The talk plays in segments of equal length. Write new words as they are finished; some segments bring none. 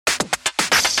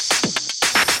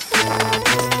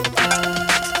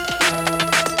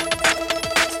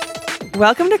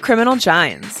Welcome to Criminal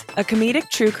Gines, a comedic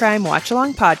true crime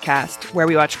watch-along podcast where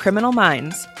we watch Criminal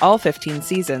Minds, all 15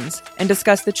 seasons, and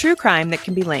discuss the true crime that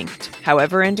can be linked,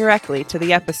 however indirectly, to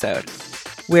the episode.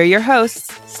 We're your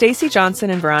hosts, Stacey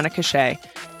Johnson and Veronica Shea,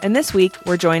 and this week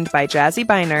we're joined by Jazzy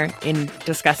Byner in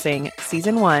discussing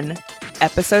Season 1,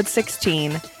 Episode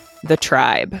 16, The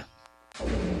Tribe.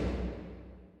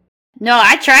 No,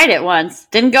 I tried it once.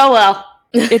 Didn't go well.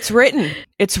 It's written,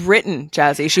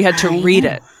 Jazzy. She had to read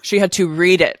it. She had to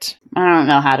read it. I don't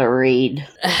know how to read.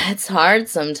 It's hard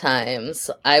sometimes.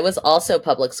 I was also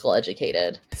public school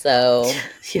educated, so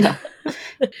Yeah.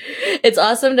 it's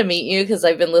awesome to meet you because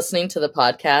I've been listening to the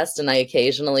podcast and I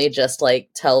occasionally just I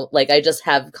just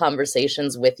have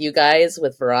conversations with you guys,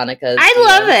 with Veronica. I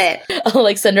love it.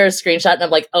 I'll send her a screenshot and I'm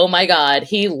like, oh my God,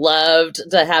 he loved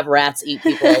to have rats eat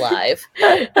people alive.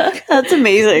 That's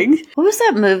amazing. What was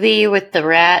that movie with the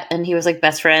rat and he was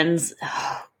best friends?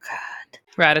 Oh, God.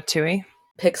 Ratatouille.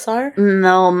 Pixar?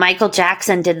 No, Michael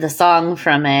Jackson did the song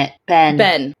from it.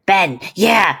 Ben.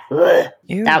 Yeah.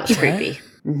 Ew, that was creepy.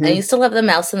 I used to love the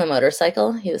mouse and the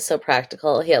motorcycle. He was so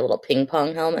practical. He had a little ping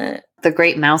pong helmet. The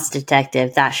Great Mouse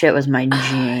Detective. That shit was my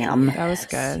jam. That was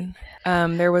good.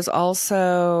 There was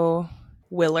also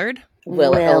Willard.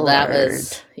 Oh, that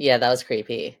was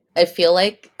creepy. I feel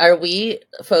like, are we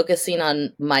focusing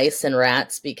on mice and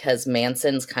rats because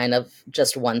Manson's kind of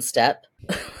just one step?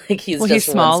 He's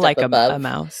small one step like above. a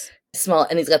mouse. Small,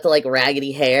 and he's got the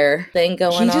raggedy hair thing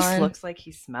going on. He just looks like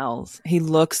he smells. He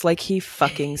looks like he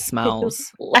fucking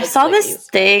smells. I saw this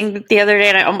thing the other day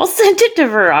and I almost sent it to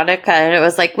Veronica and it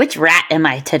was which rat am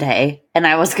I today? And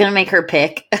I was going to make her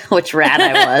pick which rat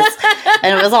I was.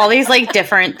 And it was all these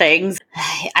different things.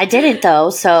 I didn't though,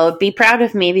 so be proud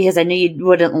of me because I knew you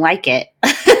wouldn't like it.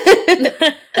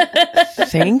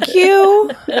 Thank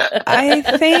you. I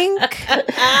think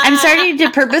I'm starting to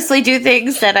purposely do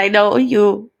things that I know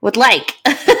you would like.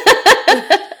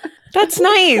 That's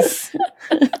nice.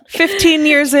 15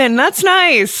 years in, that's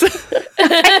nice.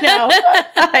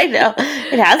 I know.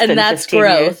 It has been, and that's 15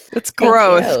 growth. years. It's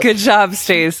growth. Good job,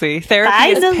 Stacey. Therapy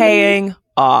is paying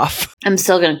off. I'm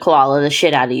still going to koala the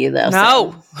shit out of you, though.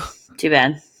 No. So. Too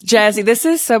bad. Jazzy, this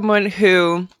is someone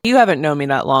who, you haven't known me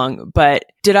that long, but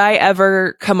did I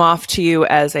ever come off to you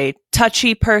as a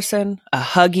touchy person, a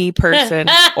huggy person,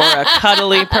 or a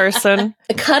cuddly person?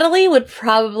 Cuddly would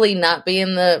probably not be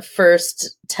in the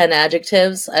first 10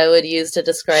 adjectives I would use to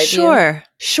describe you.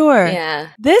 Sure. Yeah.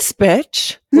 This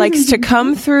bitch likes to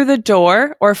come through the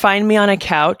door or find me on a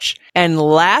couch and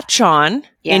latch on,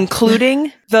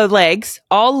 including the legs,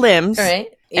 all limbs,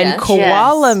 right. and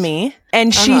koala me.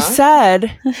 And she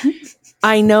said,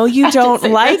 I know you don't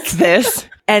like this,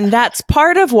 and that's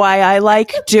part of why I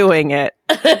like doing it.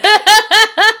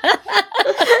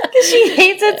 She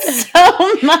hates it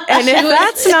so much. And if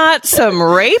that's not some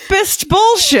rapist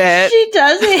bullshit, she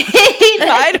does hate it.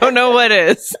 I don't know what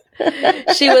is.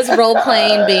 She was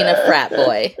role-playing being a frat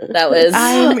boy. That was...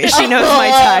 she knows my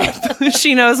type.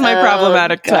 She knows my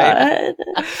problematic type.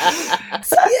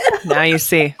 Now you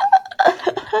see.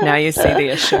 Now you see the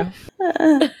issue.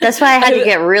 That's why I had to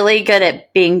get really good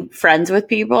at being friends with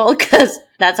people, because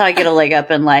that's how I get a leg up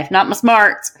in life. Not my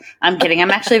smarts. I'm kidding. I'm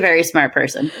actually a very smart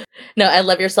person. No, I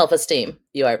love your self-esteem.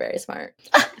 You are very smart.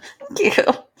 Thank you.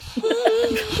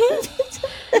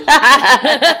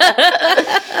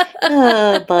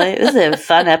 Oh boy, this is a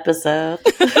fun episode.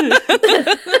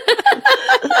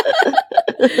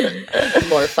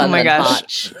 More fun than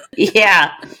Hotch.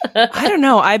 Yeah. I don't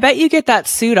know. I bet you get that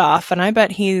suit off, and I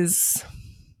bet he's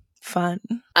fun.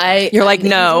 You're like,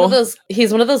 no.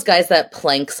 He's one of those guys that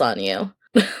planks on you.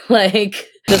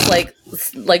 Just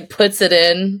puts it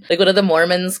in. What do the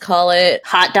Mormons call it?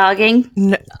 Hot dogging?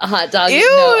 Hot dogging? Ew,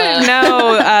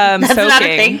 no, that's soaking. not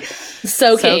a thing.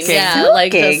 Soaking, yeah.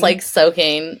 Just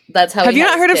soaking. That's how Have you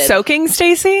not heard of soaking,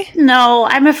 Stacey? No,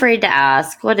 I'm afraid to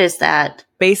ask. What is that?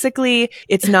 Basically,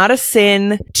 it's not a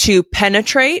sin to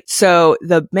penetrate. So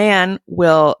the man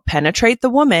will penetrate the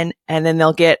woman, and then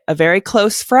they'll get a very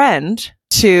close friend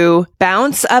to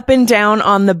bounce up and down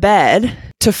on the bed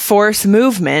to force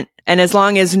movement. And as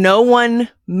long as no one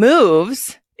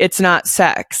moves, it's not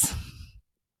sex.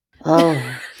 Oh.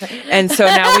 And so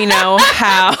now we know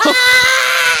how...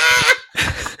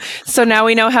 So now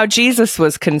we know how Jesus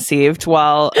was conceived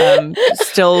while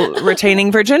still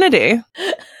retaining virginity.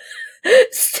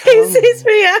 Stacey's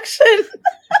reaction.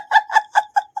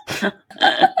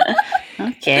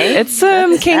 Okay. It's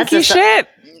some kinky shit.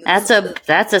 That's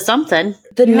a something.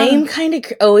 The name kind of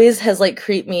always has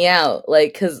creeped me out,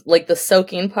 because the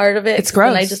soaking part of it. It's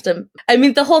gross.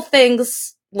 And the whole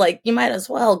thing's you might as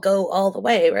well go all the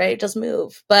way, right? Just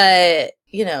move. But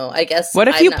I guess. What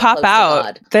if I'm you not pop close to out?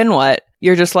 God. Then what?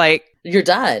 You're just like You're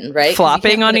done, right? 'Cause you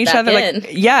flopping can't on put it each back other. in. Like,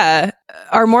 yeah.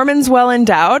 Are Mormons well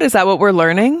endowed? Is that what we're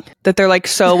learning? That they're like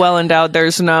so well endowed, we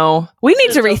need to There's no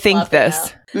rethink flopping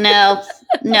this. out.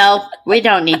 No, we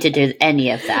don't need to do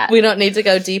any of that. We don't need to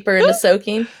go deeper into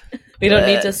soaking. We don't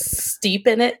need to steep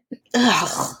in it.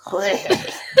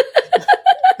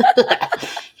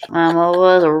 Mama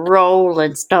was a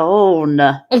rolling stone.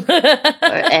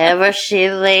 Wherever she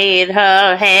laid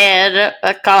her head,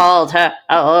 I called her.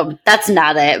 Oh, that's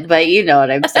not it, but you know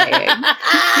what I'm saying.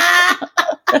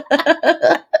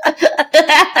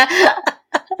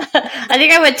 I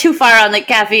think I went too far on the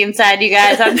caffeine side, you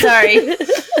guys. I'm sorry.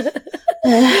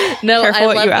 No, Careful I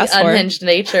what love you the ask for. unhinged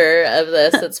nature of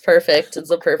this. It's perfect. It's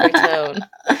a perfect tone.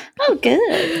 Oh,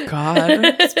 good.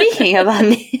 God. Speaking of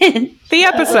unhinged. The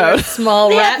episode. Small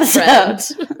The rat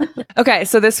episode. friend. Okay,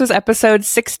 so this was episode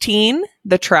 16,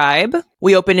 The Tribe.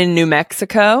 We open in New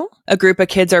Mexico. A group of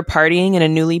kids are partying in a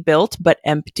newly built but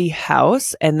empty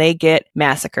house, and they get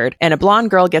massacred. And a blonde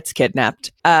girl gets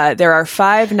kidnapped. There are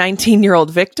 5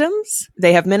 19-year-old victims.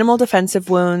 They have minimal defensive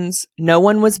wounds. No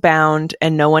one was bound,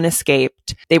 and no one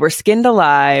escaped. They were skinned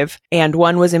alive, and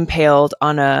one was impaled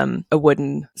on a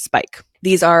wooden spike.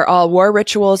 These are all war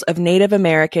rituals of Native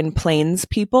American Plains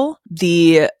people.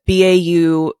 The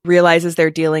BAU realizes they're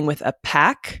dealing with a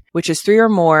pack, which is 3 or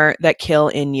more that kill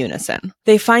in unison.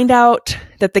 They find out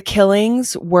that the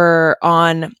killings were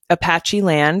on Apache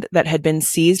land that had been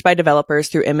seized by developers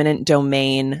through eminent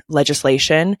domain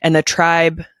legislation, and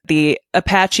the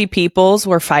Apache peoples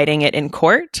were fighting it in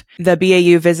court. The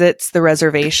BAU visits the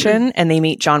reservation and they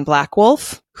meet John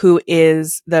Blackwolf, who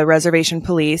is the reservation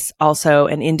police, also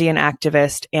an Indian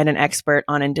activist and an expert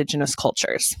on indigenous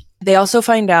cultures. They also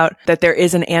find out that there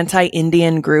is an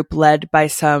anti-Indian group led by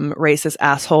some racist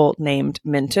asshole named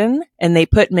Minton, and they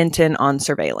put Minton on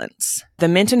surveillance. The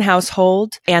Minton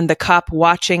household and the cop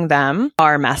watching them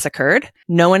are massacred.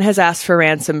 No one has asked for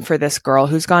ransom for this girl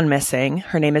who's gone missing.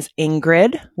 Her name is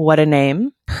Ingrid. What a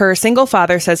name. Her single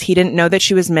father says he didn't know that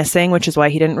she was missing, which is why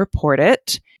he didn't report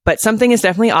it. But something is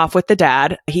definitely off with the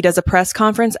dad. He does a press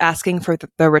conference asking for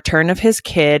the return of his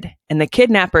kid, and the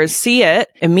kidnappers see it,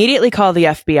 immediately call the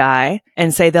FBI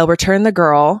and say they'll return the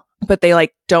girl, but they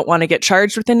don't want to get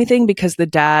charged with anything because the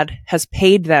dad has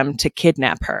paid them to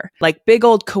kidnap her. Big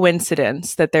old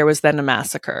coincidence that there was then a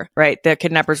massacre, right? The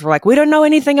kidnappers were like, we don't know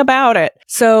anything about it.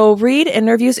 So Reed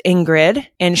interviews Ingrid,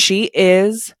 and she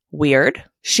is weird.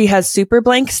 She has super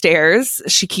blank stares.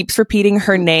 She keeps repeating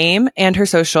her name and her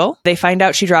social. They find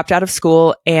out she dropped out of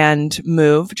school and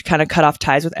moved, kind of cut off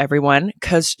ties with everyone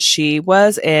because she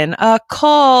was in a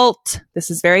cult.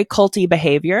 This is very culty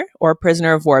behavior or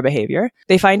prisoner of war behavior.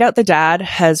 They find out the dad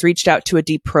has reached out to a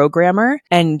deprogrammer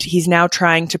and he's now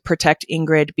trying to protect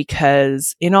Ingrid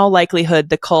because in all likelihood,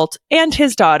 the cult and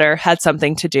his daughter had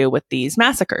something to do with these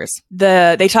massacres.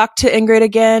 They talk to Ingrid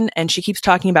again and she keeps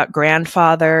talking about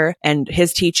grandfather and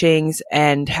his teachings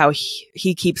and how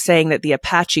he keeps saying that the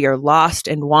Apache are lost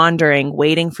and wandering,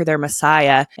 waiting for their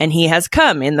Messiah, and he has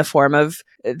come in the form of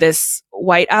this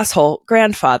white asshole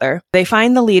grandfather. They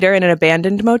find the leader in an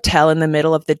abandoned motel in the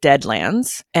middle of the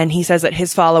Deadlands, and he says that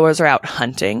his followers are out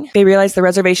hunting. They realize the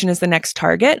reservation is the next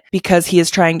target because he is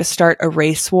trying to start a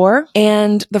race war,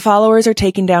 and the followers are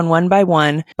taken down one by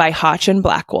one by Hotch and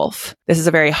Blackwolf. This is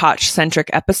a very Hotch-centric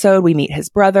episode. We meet his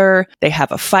brother. They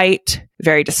have a fight.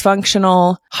 Very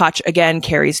dysfunctional. Hotch, again,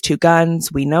 carries 2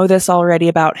 guns. We know this already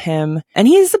about him. And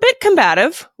he's a bit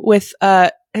combative with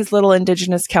his little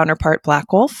indigenous counterpart,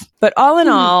 Blackwolf. But all in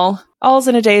all's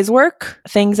in a day's work.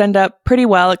 Things end up pretty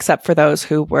well, except for those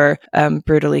who were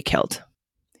brutally killed.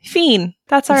 Fiend.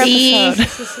 That's our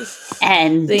episode.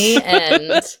 End. The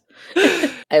end.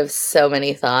 I have so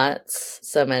many thoughts.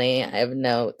 So many. I have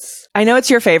notes. I know it's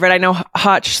your favorite. I know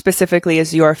Hotch specifically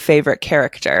is your favorite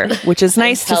character, which is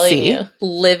nice to see.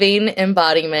 Living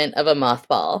embodiment of a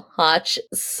mothball. Hotch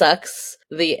sucks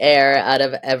the air out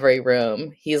of every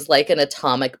room. He's like an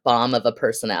atomic bomb of a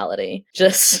personality.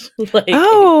 Just like...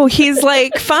 Oh, he's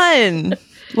fun.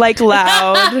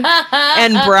 Loud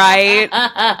and bright.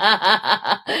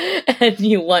 And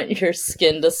you want your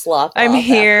skin to slough I'm off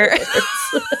here.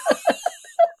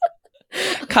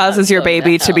 I'm Causes your so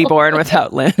baby down. to be born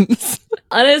without limbs.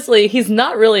 Honestly, he's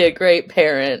not really a great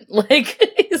parent.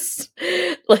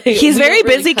 He's very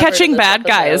busy catching bad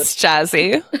guys,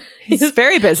 Jazzy. He's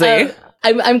very busy.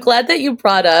 I'm glad that you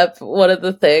brought up one of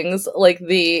the things, like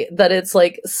that it's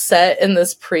like set in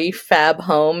this prefab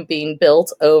home being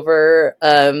built over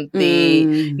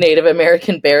the Native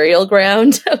American burial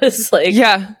ground. I was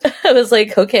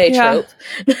like, okay, trope.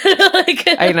 Like,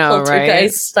 I know, poltergeist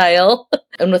right? style.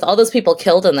 And with all those people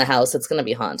killed in the house, it's going to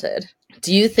be haunted.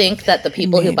 Do you think that the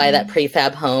people who buy that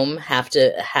prefab home have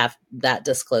to have that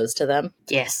disclosed to them?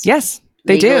 Yes. Yes,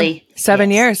 they Legally, do.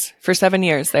 7 years. For 7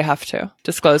 years, they have to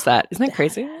disclose that. Isn't that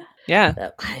crazy?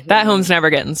 Yeah. That home's never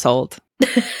getting sold.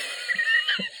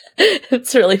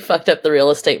 It's really fucked up the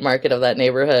real estate market of that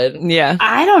neighborhood. Yeah.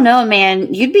 I don't know,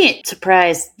 man. You'd be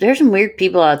surprised. There's some weird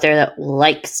people out there that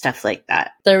like stuff like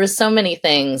that. There was so many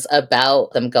things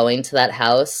about them going to that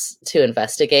house to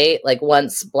investigate. Like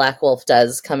once Black Wolf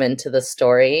does come into the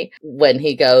story, when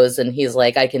he goes and he's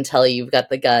like, I can tell you've got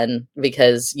the gun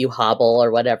because you hobble or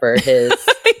whatever his...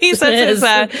 He says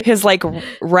his like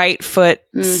right foot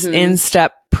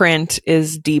instep print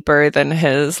is deeper than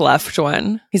his left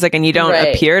one. He's like, and you don't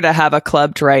appear to have a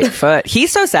clubbed right foot.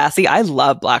 He's so sassy. I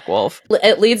love Black Wolf.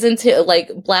 It leads into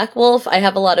like Black Wolf. I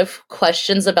have a lot of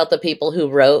questions about the people who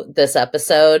wrote this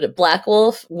episode. Black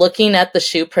Wolf looking at the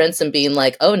shoe prints and being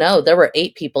like, oh no, there were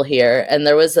 8 people here. And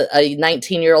there was a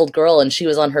 19-year-old girl and she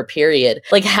was on her period.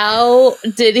 Like how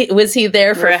was he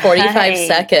there for 45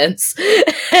 seconds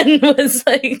and was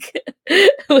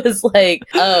like,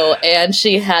 oh, and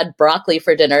she had broccoli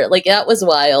for dinner. Like that was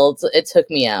wild. It took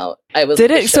me out.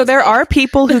 So there are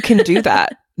people who can do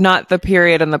that. Not the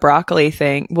period and the broccoli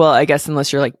thing. Well, I guess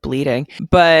unless you're like bleeding.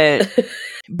 But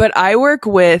I work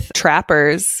with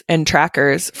trappers and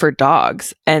trackers for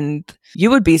dogs, and you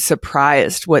would be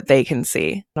surprised what they can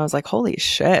see. And I was like, holy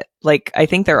shit. Like, I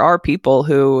think there are people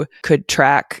who could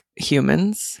track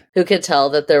humans. Who could tell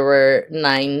that there were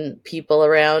 9 people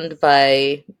around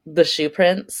by the shoe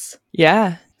prints.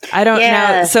 Yeah. I don't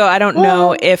know. So I don't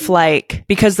know if like,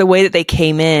 because the way that they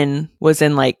came in was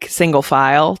in like single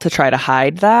file to try to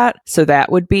hide that. So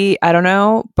that would be, I don't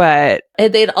know, but.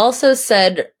 They'd also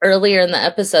said earlier in the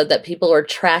episode that people were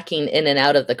tracking in and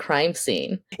out of the crime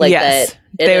scene. Like that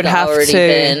they would have already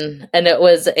been, and it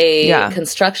was a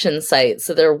construction site.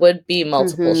 So there would be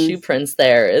multiple shoe prints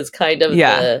there is kind of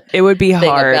the it would be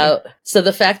hard. So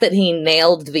the fact that he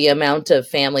nailed the amount of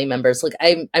family members, like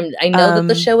I know that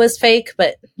the show is fake,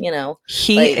 but you know,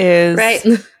 he is right.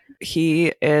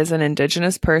 He is an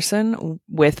Indigenous person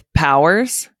with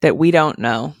powers that we don't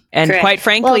know. And quite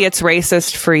frankly, it's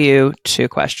racist for you to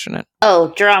question it.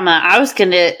 Oh, drama. I was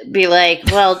going to be like,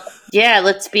 well, yeah,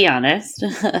 let's be honest.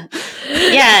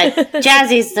 Yeah,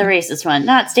 Jazzy's the racist one,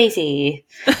 not Stacy.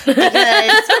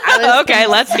 Okay,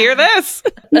 let's hear this.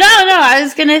 No, I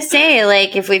was going to say,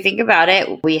 like, if we think about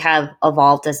it, we have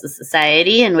evolved as a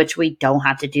society in which we don't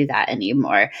have to do that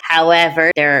anymore.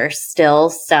 However, there are still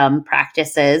some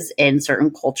practices in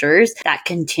certain cultures that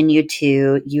continue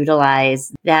to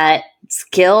utilize that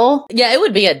skill. Yeah, it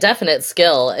would be a definite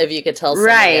skill if you could tell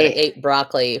someone that ate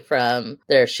broccoli from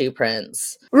their shoe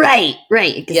prints. Right,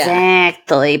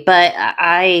 exactly. Yeah.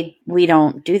 But we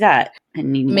don't do that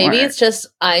anymore. Maybe it's just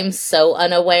I'm so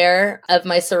unaware of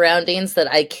my surroundings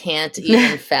that I can't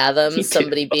even fathom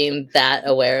somebody being that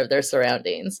aware of their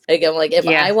surroundings. Like, I'm like, if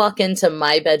I walk into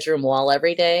my bedroom wall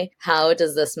every day, how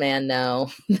does this man know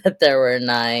that there were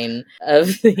 9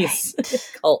 of these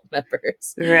cult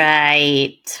members?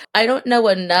 Right. I don't know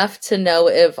enough to know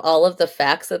if all of the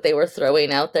facts that they were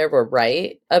throwing out there were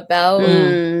right about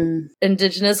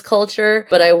Indigenous culture,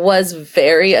 but I was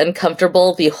very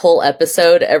uncomfortable the whole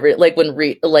episode.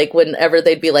 Whenever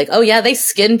they'd be like, oh yeah, they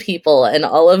skin people, and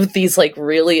all of these like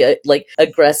really like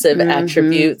aggressive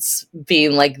attributes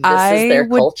being like this is their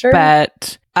culture.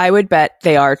 I would bet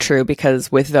they are true,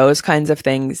 because with those kinds of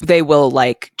things, they will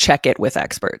like check it with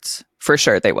experts. For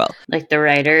sure, they will. Like the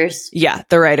writers? Yeah,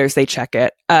 the writers, they check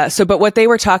it. But what they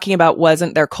were talking about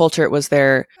wasn't their culture, it was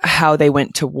how they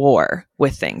went to war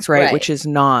with things, right? Which is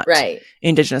not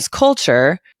Indigenous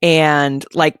culture. And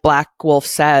like Black Wolf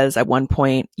says at one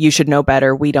point, you should know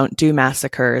better. We don't do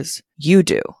massacres. You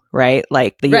do, right?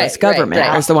 Like the U.S.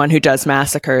 government is the one who does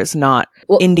massacres, not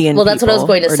Indian people. Well, that's what I was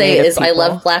going to say is people. I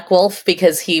love Black Wolf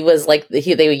because he was like,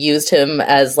 they used him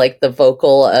as like the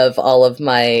vocal of all of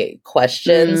my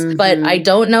questions. But I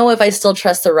don't know if I still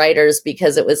trust the writers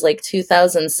because it was like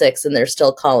 2006 and they're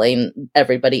still calling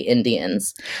everybody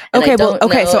Indians. And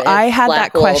So I had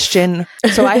that question.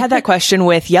 So I had that question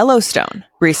with Yellowstone.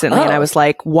 recently, and I was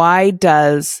like, why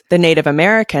does the Native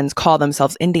Americans call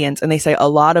themselves Indians? And they say a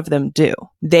lot of them do.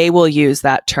 They will use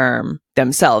that term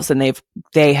themselves, and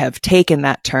they have taken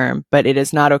that term, but it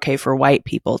is not okay for white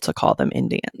people to call them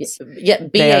Indians. Yeah,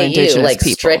 BAU, like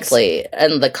peoples. Strictly,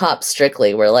 and the cops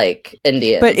strictly were like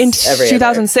Indians. But in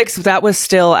 2006, that was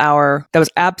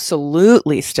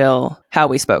absolutely still how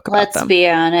we spoke about them. Let's be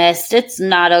honest, it's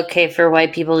not okay for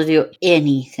white people to do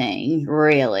anything,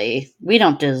 really. We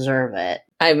don't deserve it.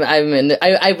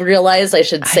 I realized I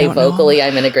should say vocally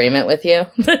I'm in agreement with you.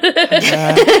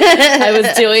 I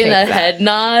was doing the head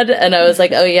nod and I was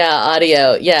like, oh yeah,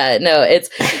 audio. Yeah, no,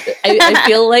 it's I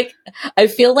feel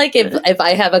like if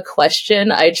I have a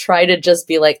question, I try to just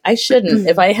be like, I shouldn't.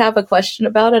 If I have a question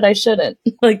about it, I shouldn't.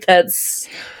 Like that's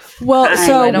well,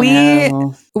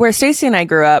 so where Stacey and I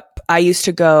grew up, I used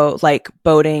to go like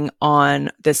boating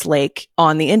on this lake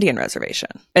on the Indian reservation.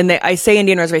 And I say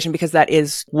Indian reservation because that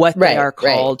is what they are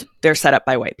called. Right. They're set up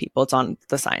by white people. It's on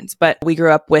the signs. But we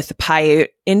grew up with Paiute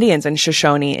Indians and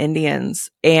Shoshone Indians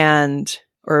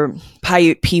or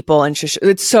Paiute people and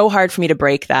it's so hard for me to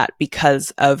break that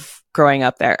because of growing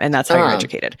up there. And that's how you're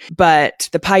educated. But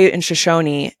the Paiute and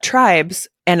Shoshone tribes,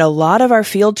 and a lot of our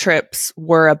field trips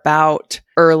were about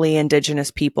early indigenous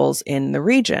peoples in the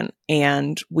region.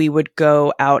 And we would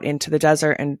go out into the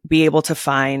desert and be able to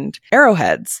find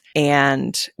arrowheads.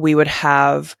 And we would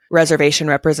have reservation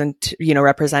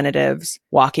representatives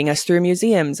walking us through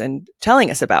museums and telling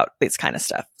us about this kind of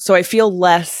stuff. So I feel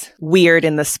less weird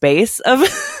in the space of,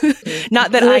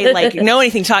 not that I like know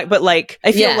anything but like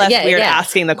I feel less weird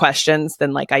asking the questions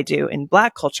than like I do in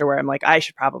Black culture where I'm like, I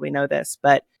should probably know this,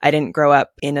 but I didn't grow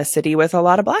up in a city with a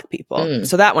lot of Black people.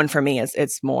 So that one for me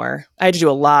it's more, I had to do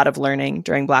a lot of learning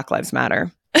during Black Lives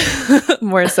Matter.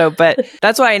 More so, but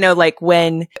that's why I know like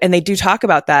and they do talk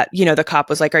about that, the cop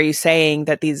was like, are you saying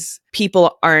that these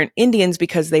people aren't Indians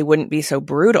because they wouldn't be so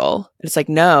brutal? And it's like,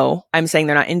 no, I'm saying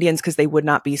they're not Indians because they would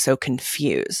not be so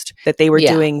confused, that they were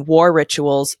doing war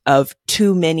rituals of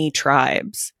too many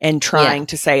tribes and trying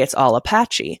to say it's all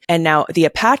Apache. And now the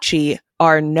Apache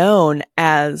are known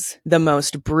as the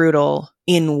most brutal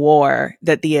in war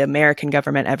that the American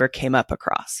government ever came up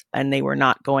across. And they were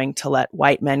not going to let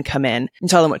white men come in and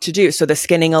tell them what to do. So the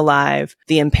skinning alive,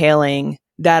 the impaling,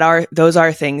 those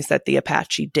are things that the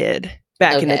Apache did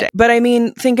back in the day. But I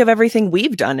mean, think of everything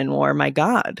we've done in war. My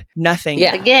God, nothing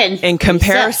again in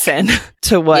comparison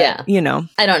to what,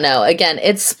 I don't know. Again,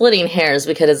 it's splitting hairs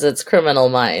because it's criminal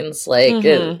minds. Like,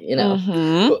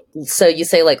 so you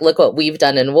say like, look what we've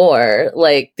done in war.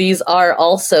 Like these are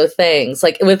also things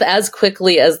like with as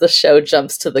quickly as the show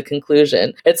jumps to the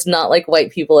conclusion, it's not like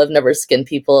white people have never skinned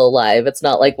people alive. It's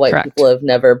not like white people have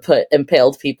never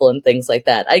impaled people and things like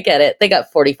that. I get it. They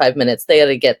got 45 minutes. They got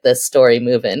to get this story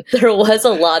moving. There was a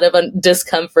lot of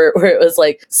discomfort where it was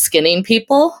like skinning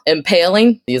people,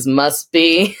 impaling. This must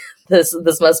be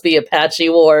Apache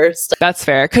war stuff. That's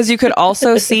fair. Because you could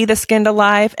also see the skinned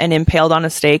alive and impaled on a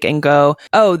stake and go,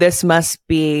 oh, this must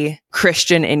be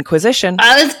Christian Inquisition.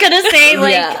 I was going to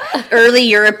say early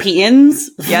Europeans.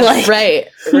 Yes. Right.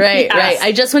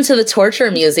 I just went to the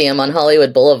Torture Museum on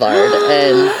Hollywood Boulevard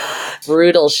and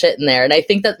brutal shit in there. And I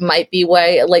think that might be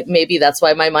why, like, maybe that's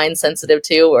why my mind's sensitive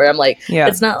too, where I'm like,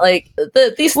 it's not like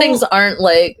these things aren't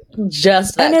like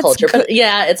just that culture, but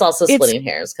it's also splitting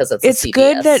hairs because it's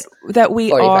good that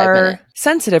we are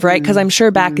sensitive, right? Because I'm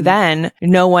sure back then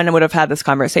no one would have had this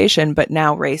conversation, but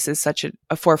now race is such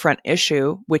a forefront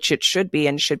issue, which it should be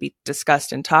and should be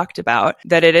discussed and talked about,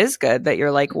 that it is good that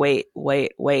you're like, wait,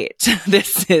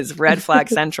 this is red flag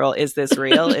central. Is this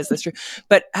real? Is this true?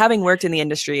 But having worked in the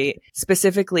industry,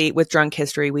 specifically with Drunk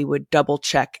History, we would double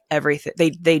check everything.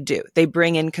 They do. They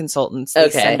bring in consultants. They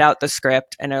send out the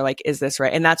script and are like, is this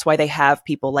right? And that's why they have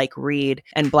people like Reed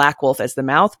and Black Wolf as the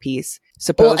mouthpiece.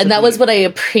 Well, and that was what I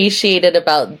appreciated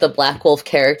about the Black Wolf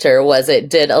character was it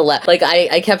did like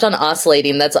I kept on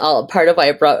oscillating. That's all part of why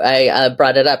I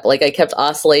brought it up. Like I kept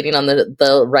oscillating on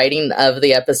the writing of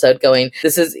the episode, going,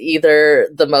 this is either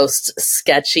the most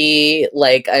sketchy,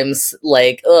 like I'm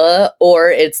like,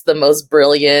 or it's the most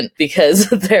brilliant because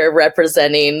they're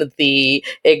representing the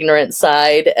ignorant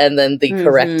side and then the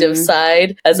corrective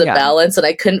side as a balance. And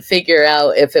I couldn't figure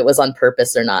out if it was on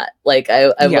purpose or not. Like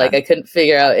I'm like I couldn't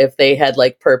figure out if they had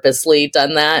like purposely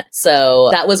done that. So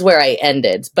that was where I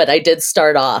ended. But I did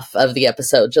start off of the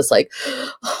episode just like,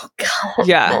 oh God.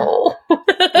 Yeah. No.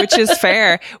 Which is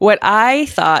fair. What I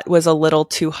thought was a little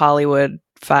too Hollywoodized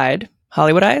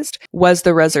was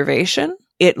the reservation.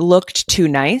 it looked too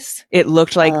nice. It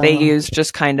looked like they used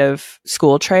just kind of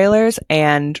school trailers.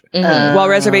 And while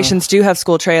reservations do have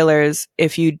school trailers,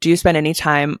 if you do spend any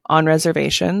time on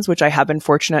reservations, which I have been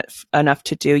fortunate enough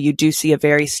to do, you do see a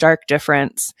very stark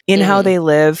difference in how they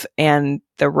live and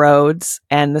the roads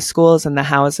and the schools and the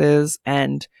houses.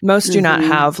 And most do not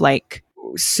have like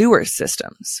sewer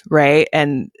systems, right?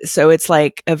 And so it's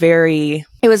like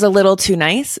it was a little too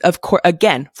nice. Of course,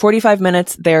 again, 45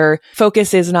 minutes, their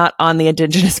focus is not on the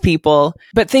Indigenous people,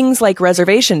 but things like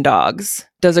Reservation Dogs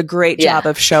does a great job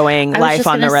of showing life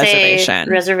on the reservation.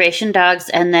 Reservation Dogs,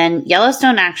 and then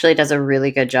Yellowstone actually does a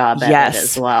really good job at it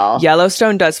as well.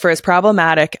 Yellowstone does, for as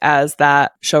problematic as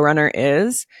that showrunner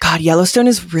is. God, Yellowstone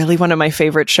is really one of my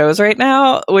favorite shows right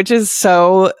now, which is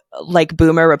so like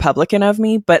boomer Republican of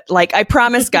me. But like, I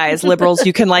promise guys, liberals,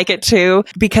 you can like it too,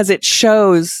 because it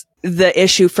shows the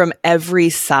issue from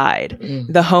every side,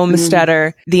 the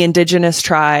homesteader, the indigenous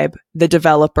tribe, the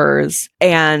developers,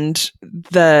 and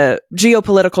the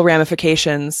geopolitical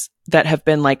ramifications that have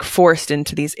been like forced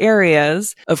into these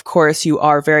areas. Of course, you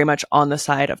are very much on the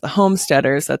side of the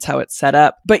homesteaders. That's how it's set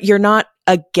up, but you're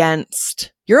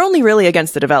only really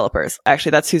against the developers.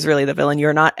 Actually, that's who's really the villain.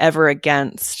 You're not ever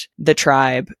against the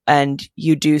tribe. And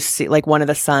you do see like one of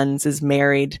the sons is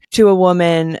married to a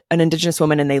woman, an indigenous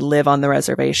woman, and they live on the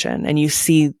reservation. And you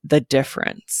see the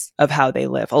difference of how they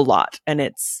live a lot. And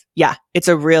it's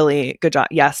a really good job.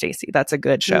 Yeah, Stacey, that's a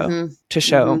good show to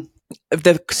show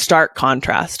the stark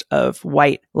contrast of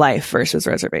white life versus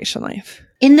reservation life.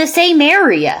 In the same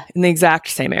area. In the exact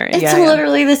same area. It's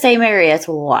literally the same area. It's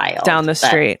wild. Down the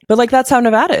street. But like, that's how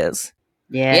Nevada is.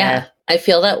 Yeah. I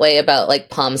feel that way about like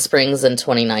Palm Springs and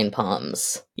 29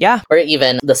 Palms. Yeah. Or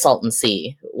even the Salton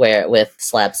Sea with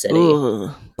Slab City. Ooh,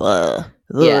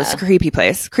 it's a creepy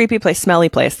place, smelly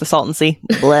place, the Salton Sea.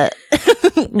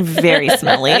 Very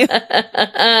smelly.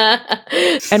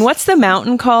 And what's the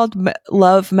mountain called?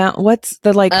 Love Mountain. What's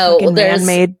the like fucking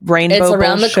man-made rainbow It's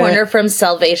around bullshit? the corner from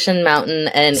Salvation Mountain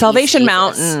and Salvation East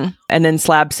Mountain, and then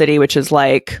Slab City, which is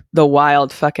like the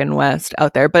wild fucking west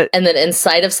out there. But and then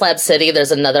inside of Slab City,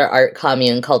 there's another art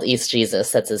commune called East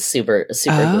Jesus. That's a super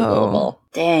Googleable.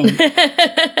 Dang.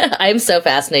 I'm so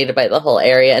fascinated by the whole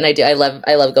area, and I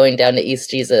love going down to East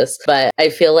Jesus. But I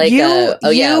feel like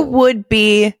you would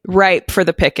be ripe for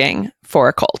the picking for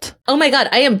a cult. Oh my God,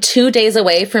 I am 2 days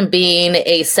away from being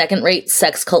a second-rate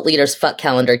sex cult leader's fuck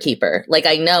calendar keeper. Like,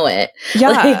 I know it. Yeah.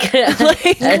 Like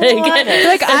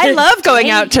I love going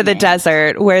out to the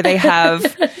desert where they have,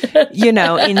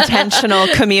 intentional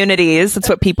communities. That's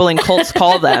what people in cults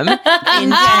call them.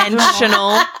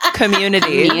 Intentional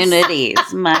communities.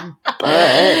 My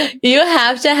butt. You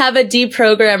have to have a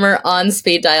deprogrammer on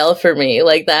speed dial for me.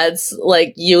 Like, that's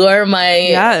like, you are my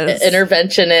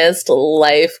interventionist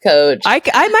life coach.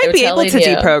 I might be able to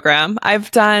deprogram.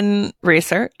 I've done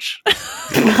research.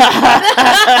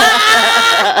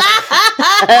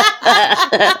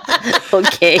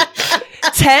 Okay.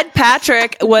 Ted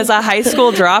Patrick was a high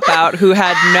school dropout who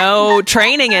had no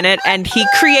training in it, and he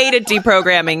created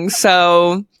deprogramming.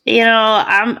 So, we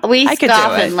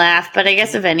scoff and laugh, but I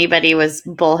guess if anybody was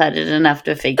bullheaded enough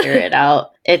to figure it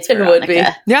out, it would be.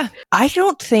 Yeah. I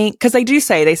don't think, because they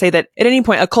say that at any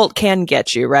point a cult can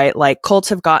get you, right? Like cults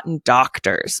have gotten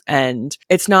doctors, and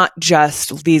it's not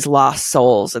just these lost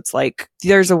souls. It's like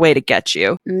there's a way to get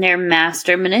you. And they're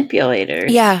master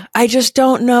manipulators. Yeah. I just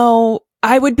don't know.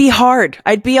 I would be hard.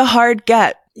 I'd be a hard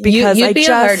get. Because you'd be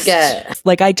a hard get.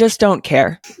 Like, I just don't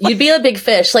care. You'd be a big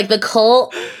fish. Like, the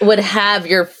cult would have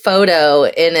your photo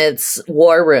in its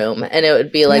war room, and it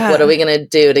would be like, what are we going to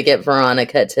do to get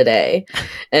Veronica today?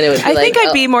 And it would be I think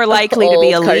I'd be more likely to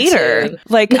be a leader.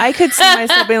 Like, I could see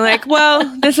myself being like, well,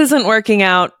 this isn't working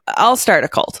out. I'll start a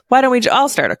cult. I'll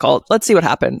start a cult. Let's see what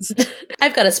happens.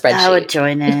 I've got a spreadsheet. I would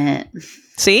join it.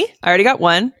 See? I already got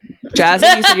one.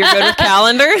 Jazzy, you said you're good with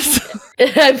calendars?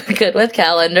 I'm good with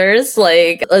calendars.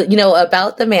 Like,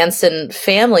 about the Manson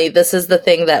family, this is the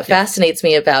thing that fascinates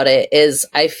me about it is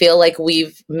I feel like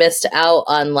we've missed out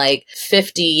on like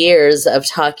 50 years of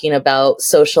talking about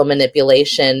social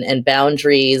manipulation and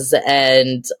boundaries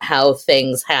and how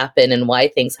things happen and why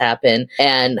things happen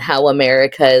and how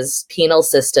America's penal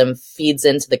system feeds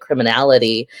into the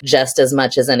criminality just as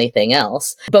much as anything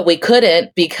else. But we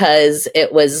couldn't because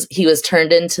he was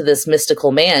turned into this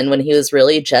mystical man when he was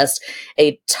really just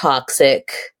a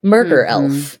toxic murder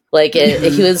elf. Like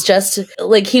he was just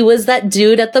like, he was that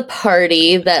dude at the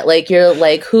party that like, you're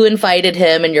like, who invited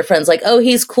him? And your friend's like, oh,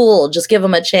 he's cool. Just give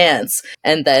him a chance.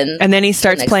 And then he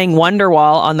starts playing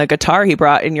Wonderwall on the guitar he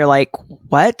brought. And you're like,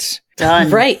 what?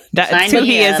 Done. Right. That's who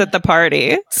he is at the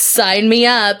party. Sign me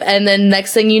up. And then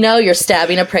next thing you know, you're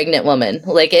stabbing a pregnant woman.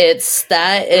 Like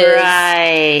that is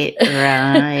right.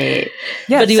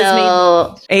 Yeah. But he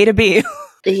was made A to B.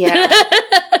 Yeah.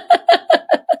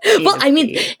 Well, I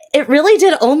mean, it really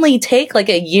did only take like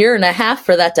 1.5 years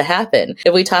for that to happen.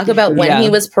 If we talk about when he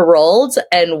was paroled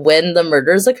and when the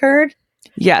murders occurred.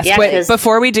 Yes. Yeah, wait,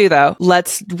 before we do though,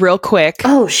 let's real quick.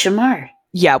 Oh, Shemar.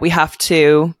 Yeah, we have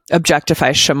to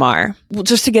objectify Shemar. Well,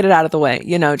 just to get it out of the way,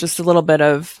 just a little bit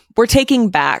of, we're taking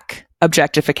back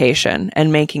objectification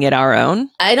and making it our own.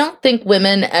 I don't think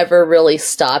women ever really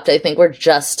stopped. I think we're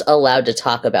just allowed to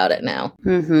talk about it now.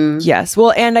 Mm-hmm. Yes.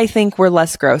 Well, and I think we're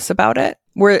less gross about it.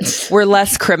 We're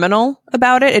less criminal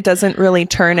about it. It doesn't really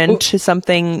turn into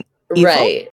something evil.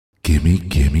 Right.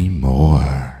 Gimme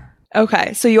more.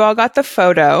 Okay. So you all got the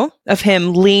photo of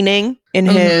him leaning in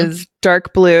his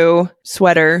dark blue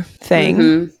sweater thing.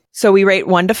 Mm-hmm. So we rate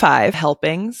 1 to 5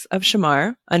 helpings of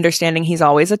Shemar, understanding he's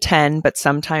always a 10, but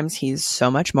sometimes he's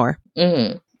so much more.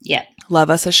 Mm-hmm. Yeah. Love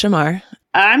us a Shemar.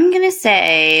 I'm going to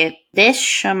say this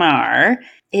Shemar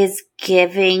is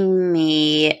giving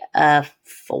me a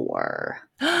 4.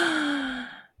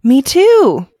 Me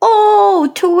too.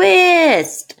 Oh,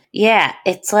 twist. Yeah,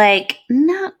 it's like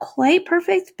not quite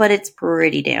perfect, but it's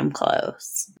pretty damn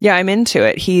close. Yeah, I'm into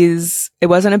it. It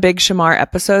wasn't a big Shemar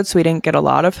episode, so we didn't get a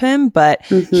lot of him, but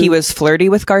he was flirty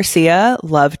with Garcia.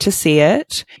 Love to see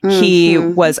it. He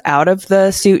was out of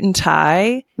the suit and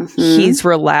tie. He's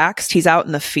relaxed. He's out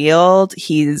in the field.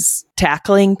 He's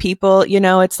tackling people.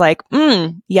 It's like,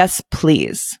 yes,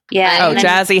 please. Yeah. Oh,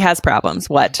 Jazzy has problems.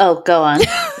 What? Oh, go on.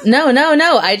 No.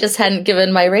 I just hadn't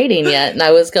given my rating yet, and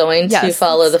I was going to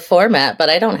follow the format, but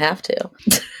I don't have to.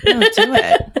 No, do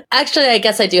it. Actually, I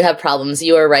guess I do have problems.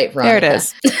 You were right, Veronica. There it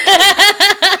is.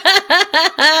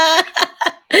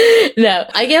 No,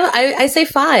 I say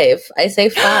 5. I say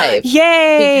 5.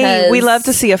 Yay! We love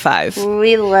to see a 5.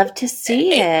 We love to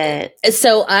see it.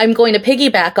 So I'm going to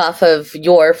piggyback off of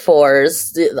your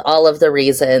 4s, all of the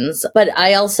reasons, but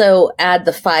I also add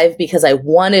the 5 because I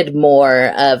wanted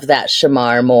more of that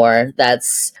Shemar Moore.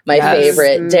 That's my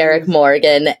favorite, Derek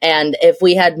Morgan. And if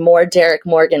we had more Derek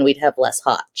Morgan, we'd have less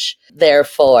Hotch.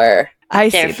 Therefore, I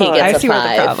see where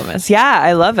the problem is. Yeah,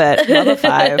 I love it. Love a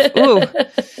 5. Ooh,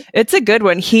 it's a good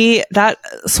one. That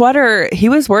sweater, he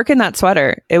was working that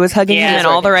sweater. It was hugging him in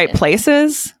all the right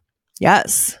places.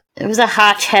 Yes. It was a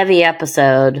Hotch heavy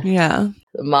episode. Yeah.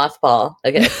 Mothball.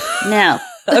 Okay. No.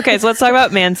 Okay, so let's talk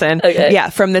about Manson. Okay. Yeah,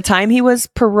 from the time he was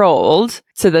paroled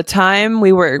to the time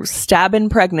we were stabbing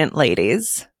pregnant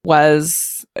ladies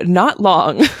was not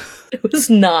long. It was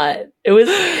not. It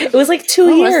was like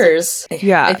 2 years.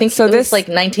 Yeah. I think so. It was like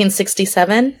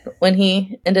 1967 when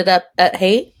he ended up at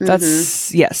Haight.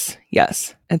 That's yes.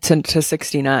 It's into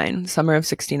 69, summer of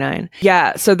 69.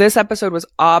 Yeah. So this episode was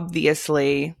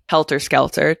obviously Helter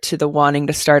Skelter to the wanting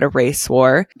to start a race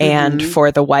war and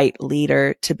for the white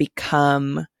leader to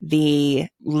become the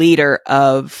leader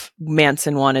of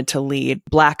Manson wanted to lead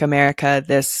Black America.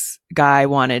 This guy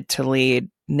wanted to lead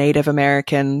Native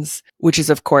Americans, which is,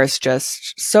 of course,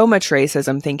 just so much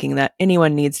racism, thinking that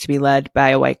anyone needs to be led by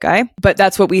a white guy. But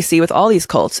that's what we see with all these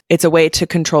cults. It's a way to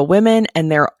control women, and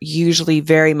they're usually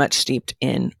very much steeped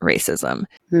in racism.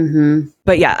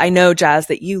 But yeah, I know, Jazz,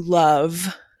 that you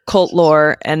love cult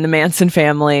lore and the Manson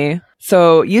family.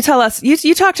 So you tell us,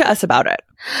 you talk to us about it.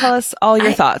 Tell us all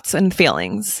your thoughts and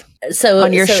feelings.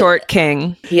 On your short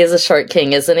king. He is a short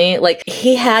king, isn't he? Like,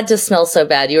 he had to smell so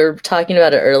bad. You were talking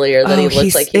about it earlier that he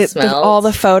looked like he smelled. All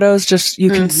the photos, just, you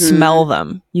can smell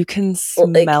them. You can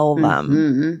smell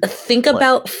them. Think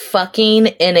about fucking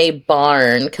in a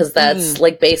barn, because that's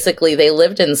like basically they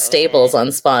lived in stables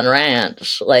on Spawn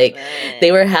Ranch. Like,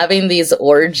 they were having these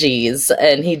orgies,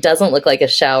 and he doesn't look like a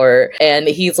shower, and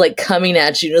he's like coming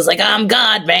at you, and he's like, I'm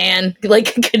God, man.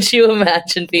 Like, could you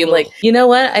imagine being like, you know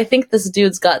what? I think this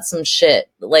dude's got some shit.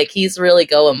 Like, he's really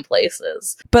going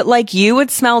places. But like, you would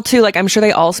smell too. Like, I'm sure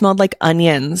they all smelled like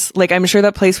onions. Like, I'm sure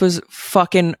that place was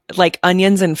fucking like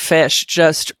onions and fish,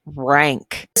 just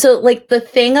rank. So like, the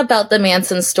thing about the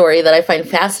Manson story that I find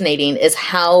fascinating is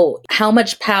how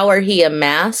much power he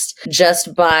amassed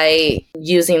just by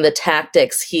using the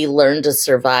tactics he learned to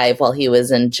survive while he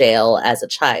was in jail as a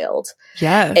child.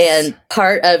 Yes. And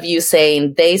part of you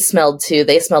saying they smelled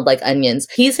like onions.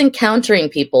 He's encountering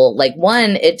people. Like,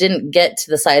 one, it didn't get to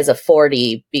the size of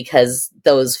 40 because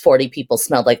those 40 people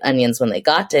smelled like onions when they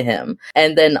got to him.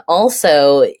 And then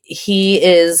also he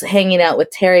is hanging out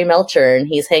with Terry Melcher and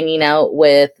he's hanging out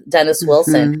with Dennis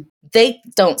Wilson. They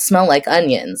don't smell like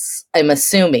onions, I'm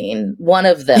assuming. One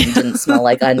of them didn't smell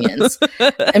like onions.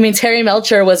 I mean, Terry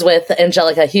Melcher was with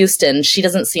Angelica Houston. She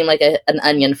doesn't seem like an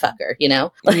onion fucker, you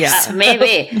know? Yeah.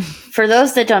 Maybe. For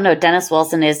those that don't know, Dennis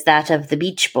Wilson is that of the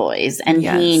Beach Boys. And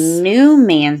Yes. he knew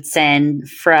Manson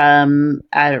from,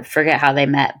 I forget how they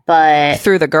met, but...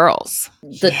 Through the girls.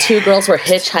 The two girls were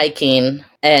hitchhiking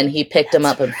and he picked them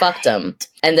up and fucked them.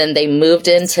 And then they moved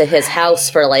into his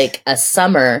house for like a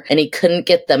summer and he couldn't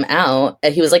get them out.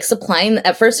 And he was like supplying,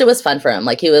 at first it was fun for him.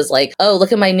 Like he was like, oh,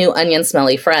 look at my new onion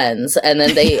smelly friends. And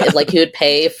then they like, he would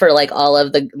pay for like all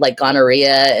of the like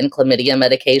gonorrhea and chlamydia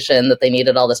medication that they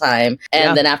needed all the time.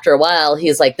 And then after a while,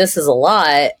 he's like, this is a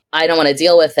lot. I don't want to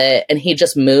deal with it. And he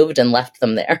just moved and left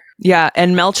them there. Yeah.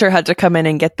 And Melcher had to come in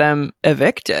and get them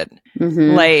evicted.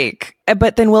 Mhm. Like,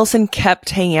 but then Wilson kept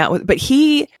hanging out with, but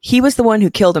he was the one who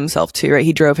killed himself too, right?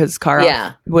 He drove his car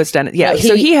off. Was done. Yeah. No,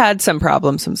 So he had some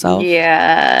problems himself.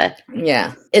 Yeah.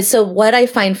 Yeah. And so what I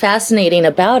find fascinating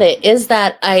about it is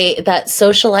that that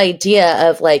social idea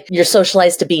of like, you're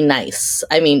socialized to be nice.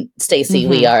 I mean, Stacey,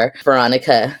 we are.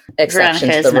 Veronica, exception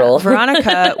to the rule.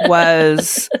 Veronica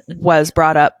was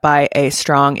brought up by a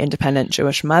strong, independent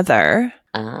Jewish mother.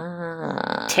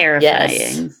 Terrifying.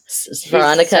 Yes.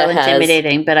 Veronica so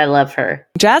intimidating, but I love her.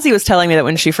 Jazzy was telling me that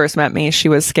when she first met me, she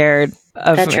was scared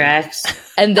of That me. tracks.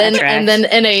 And then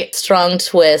in a strong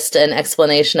twist and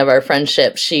explanation of our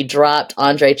friendship, she dropped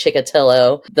Andre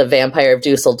Chikatilo, the vampire of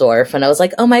Dusseldorf. And I was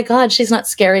like, oh my God, she's not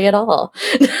scary at all.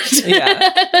 Yeah.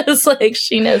 It's like,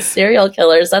 she knows serial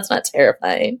killers. That's not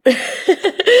terrifying.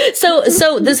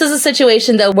 So this is a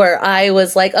situation though, where I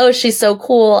was like, oh, she's so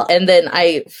cool. And then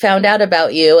I found out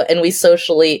about you and we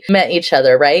socially met each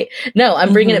other, right? No,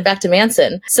 I'm bringing it back to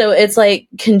Manson. So it's like,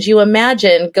 can you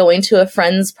imagine going to a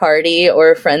friend's party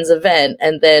or a friend's event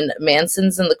and then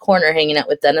Manson's in the corner hanging out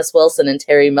with Dennis Wilson and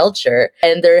Terry Melcher?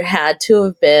 And there had to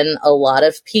have been a lot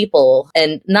of people,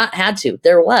 and not had to,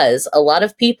 there was a lot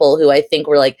of people who I think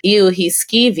were like, ew, he's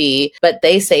skeevy, but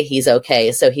they say he's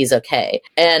okay, so he's okay.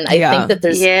 And I think that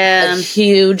there's a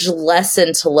huge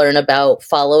lesson to learn about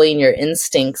following your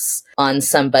instincts on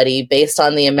somebody based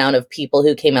on the amount of people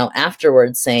who came out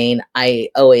afterwards saying, I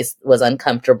always was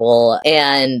uncomfortable,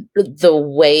 and the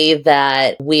way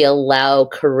that we allow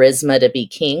charisma to be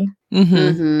king.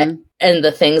 And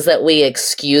the things that we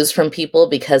excuse from people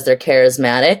because they're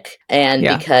charismatic and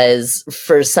because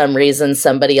for some reason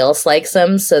somebody else likes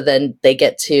them. So then they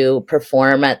get to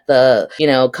perform at the,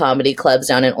 comedy clubs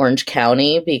down in Orange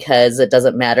County because it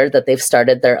doesn't matter that they've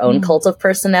started their own cult of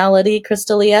personality,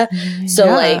 Crystalia.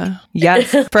 So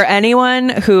yes, for anyone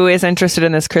who is interested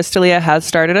in this, Crystalia has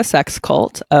started a sex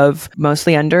cult of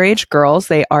mostly underage girls.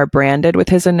 They are branded with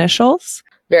his initials.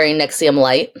 Very Nxivm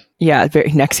light. Yeah, very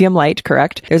Nxivm light,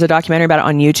 correct. There's a documentary about it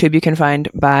on YouTube you can find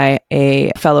by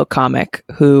a fellow comic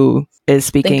who is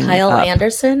speaking. Kyle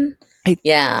Anderson? I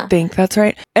think that's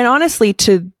right. And honestly,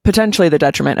 to potentially the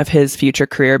detriment of his future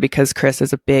career because Chris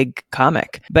is a big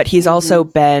comic. But he's also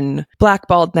been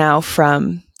blackballed now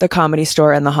from the Comedy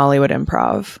Store and the Hollywood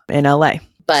Improv in LA.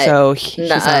 But so he's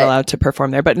not allowed to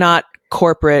perform there, but not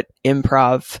corporate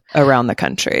improv around the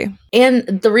country.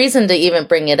 And the reason to even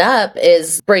bring it up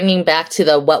is bringing back to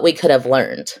the what we could have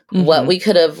learned. What we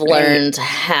could have learned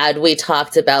had we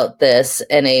talked about this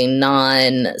in a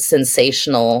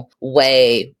non-sensational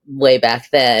way back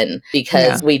then,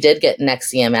 because we did get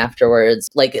Nxivm afterwards.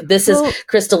 Like, this is,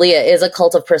 Crystalia is a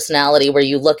cult of personality where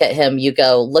you look at him, you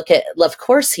go, of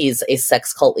course he's a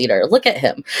sex cult leader. Look at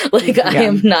him. Like, I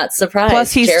am not surprised.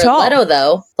 Plus he's Jared tall. Leto,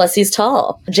 though. Plus he's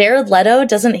tall. Jared Leto,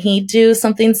 doesn't he do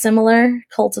something similar?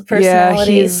 Cult of personality.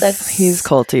 Yeah, he's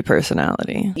culty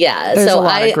personality. Yeah, there's so a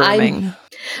lot of grooming.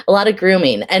 A lot of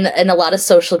grooming and a lot of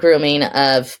social grooming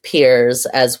of peers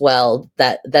as well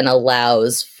that then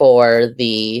allows for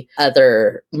the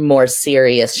other more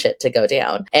serious shit to go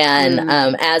down. And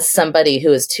as somebody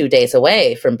who is 2 days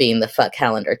away from being the fuck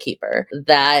calendar keeper,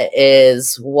 that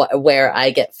is where I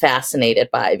get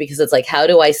fascinated by, because it's like, how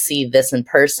do I see this in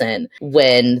person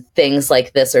when things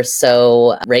like this are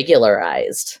so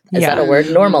regularized? Is that a word?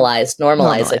 Normalized,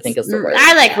 I think is the word.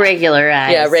 I like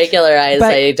regularized. Yeah, regularized.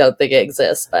 I don't think it exists.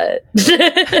 hilarious, but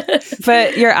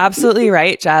But you're absolutely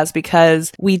right, Jazz,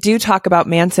 because we do talk about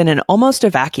Manson in almost a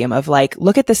vacuum of like,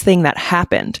 look at this thing that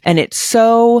happened. And it's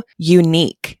so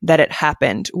unique that it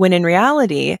happened, when in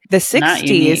reality, the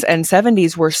 60s and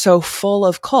 70s were so full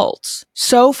of cults.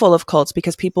 So full of cults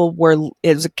because it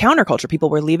was a counterculture. People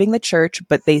were leaving the church,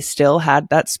 but they still had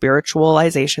that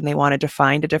spiritualization. They wanted to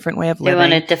find a different way of living. They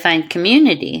wanted to find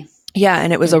community. Yeah,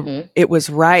 and it was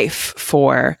rife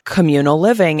for communal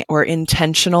living or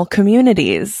intentional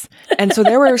communities. And so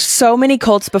there were so many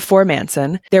cults before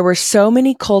Manson. There were so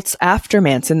many cults after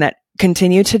Manson that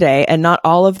continue today, and not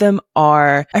all of them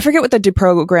are, I forget what the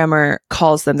deprogrammer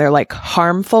calls them. They're like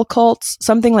harmful cults,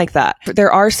 something like that.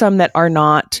 There are some that are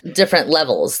not. Different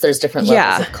levels. There's different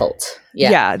levels of cult.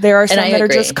 Yeah, there are some that are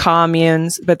just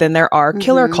communes, but then there are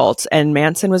killer cults, and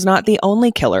Manson was not the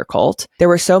only killer cult. There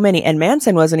were so many, and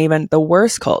Manson wasn't even the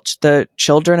worst cult. The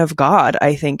Children of God,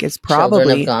 I think, is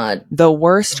probably the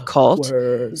worst cult.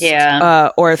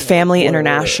 Yeah. Or Family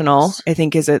International, I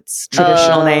think is its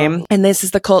traditional name. And this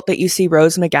is the cult that you see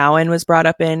Rose McGowan was brought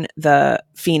up in, the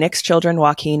Phoenix children,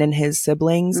 Joaquin and his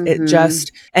siblings.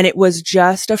 It was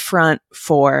just a front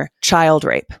for child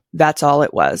rape. That's all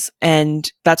it was.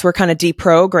 And that's where kind of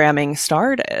deprogramming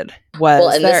started.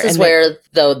 This is where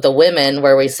the women,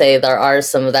 where we say there are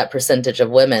some of that percentage of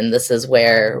women, this is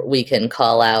where we can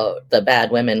call out the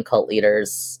bad women cult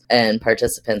leaders and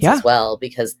participants as well,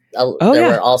 because there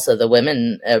were also the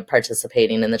women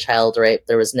participating in the child rape.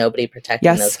 There was nobody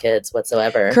protecting those kids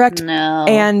whatsoever. Correct. No.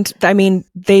 And I mean,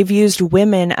 they've used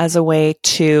women as a way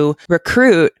to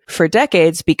recruit for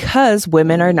decades because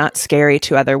women are not scary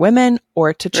to other women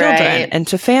or to children and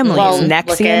to families.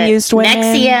 Nxivm used women.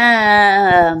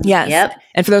 Nxivm. Yes. Yep.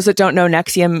 And for those that don't know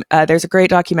Nxivm, there's a great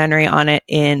documentary on it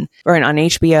on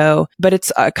HBO, but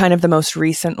it's kind of the most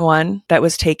recent one that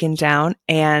was taken down,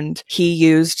 and he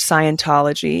used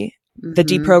Scientology. The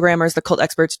deprogrammers, the cult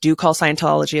experts, do call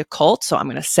Scientology a cult, so I'm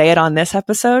going to say it on this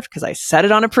episode because I said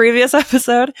it on a previous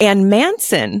episode. And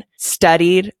Manson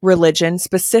studied religion,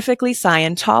 specifically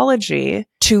Scientology,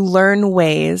 to learn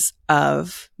ways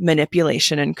of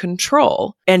manipulation and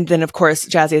control. And then, of course,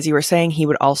 Jazzy, as you were saying, he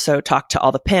would also talk to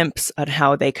all the pimps on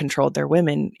how they controlled their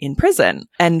women in prison.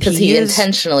 And because he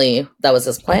intentionally, that was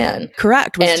his plan.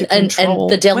 Correct. And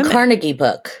the Dale Carnegie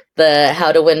book, the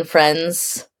How to Win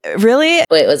Friends. Really?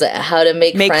 Wait, was it How to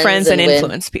Make Friends and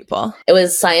Influence People? It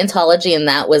was Scientology, and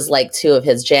that was like two of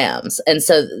his jams. And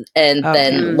so,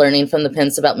 then learning from the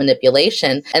pimps about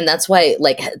manipulation. And that's why,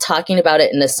 like, talking about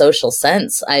it in a social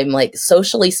sense, I'm like,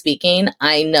 socially speaking,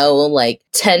 I know like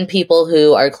 10 people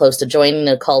who are close to joining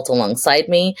a cult alongside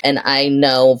me. And I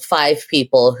know 5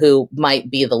 people who might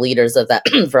be the leaders of that.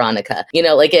 Veronica, you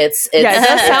know, like it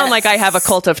does sound like I have a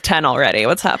cult of 10 already.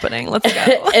 What's happening? Let's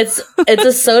go.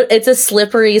 It's a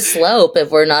slippery slope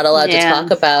if we're not allowed to talk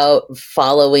about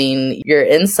following your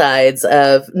insides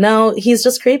of, no, he's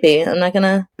just creepy, I'm not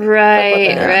gonna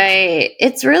right.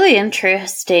 It's really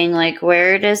interesting, like,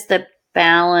 where does the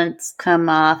balance come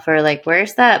off, or like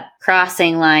where's that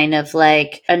crossing line of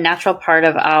like a natural part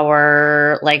of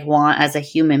our like want as a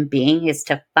human being is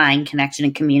to find connection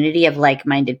and community of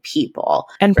like-minded people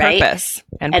and purpose.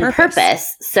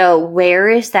 So where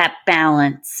is that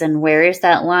balance, and where is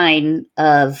that line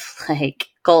of like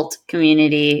cult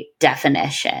community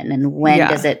definition, and when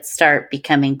does it start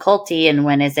becoming culty, and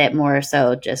when is it more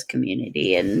so just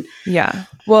community? And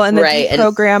well, and the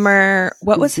deprogrammer,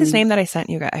 what was his name that I sent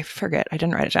you guys? I forget, I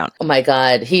didn't write it down. Oh my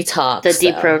god, he talks.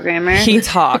 The deprogrammer, he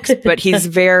talks, but he's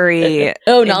very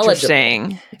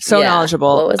knowledgeable.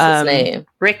 Knowledgeable. What was his name?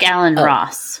 Rick Allen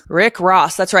Ross. Rick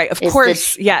Ross, that's right. Of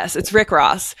course, yes, it's Rick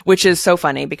Ross, which is so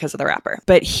funny because of the rapper.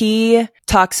 But he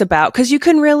talks about, because you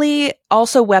can really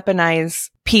also weaponize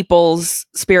people's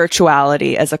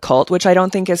spirituality as a cult, which I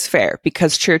don't think is fair,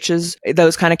 because churches,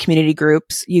 those kind of community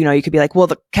groups, you know, you could be like, well,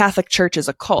 the Catholic Church is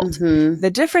a cult.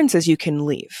 The difference is you can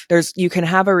leave. You can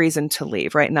have a reason to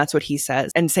leave, right? And that's what he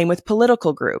says. And same with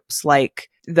political groups, like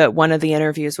one of the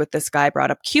interviews with this guy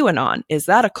brought up QAnon. Is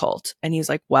that a cult? And he's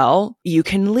like, well, you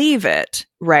can leave it,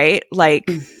 right? Like,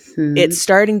 it's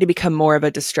starting to become more of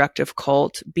a destructive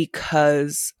cult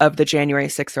because of the January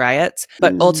 6th riots.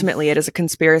 But ultimately, it is a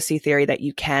conspiracy theory that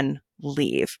you can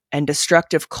leave. And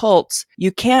destructive cults,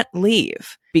 you can't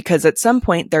leave. because at some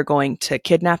point they're going to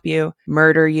kidnap you,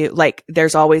 murder you. Like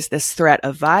there's always this threat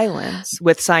of violence.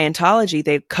 With Scientology,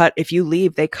 if you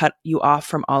leave, they cut you off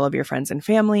from all of your friends and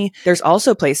family. There's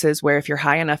also places where if you're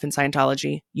high enough in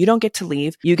Scientology, you don't get to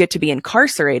leave. You get to be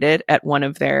incarcerated at one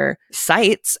of their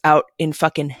sites out in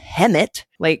fucking Hemet.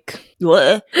 Like,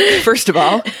 bleh. First of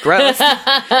all, gross. The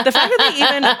fact that they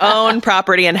even own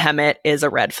property in Hemet is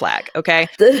a red flag. Okay.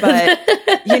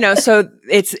 But, so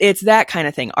it's that kind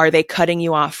of thing. Are they cutting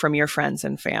you off from your friends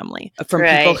and family, from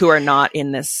people who are not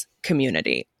in this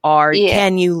community?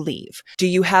 Can you leave? Do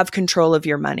you have control of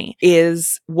your money?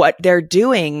 Is what they're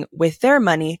doing with their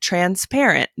money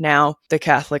transparent? Now, the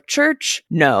Catholic Church,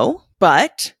 no.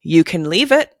 But you can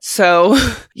leave it. So,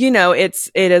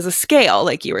 it is a scale,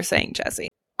 like you were saying, Jazzy.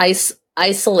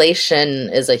 Isolation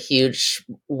is a huge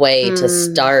way to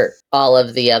start all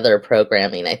of the other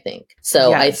programming, I think.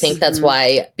 So I think that's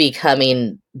why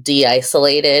becoming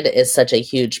de-isolated is such a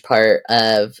huge part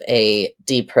of a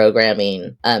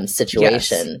deprogramming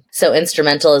situation. Yes. So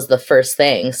instrumental is the first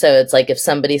thing. So it's like if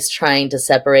somebody's trying to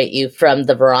separate you from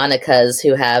the Veronicas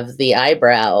who have the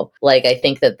eyebrow, like I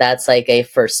think that's like a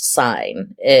first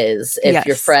sign is if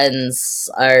your friends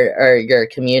are your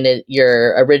community,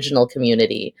 your original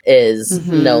community is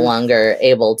no longer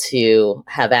able to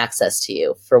have access to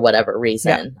you for whatever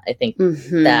reason. I think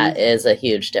that is a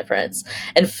huge difference.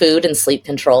 And food and sleep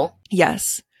control.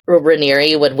 Yes.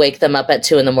 Raniere would wake them up at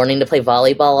 2 a.m. to play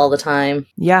volleyball all the time.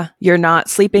 Yeah. You're not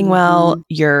sleeping well.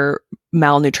 You're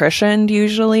malnutritioned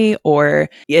usually, or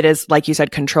it is, like you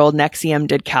said, controlled. Nxivm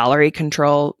did calorie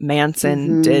control.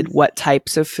 Manson did what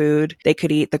types of food they could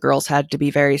eat. The girls had to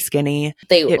be very skinny.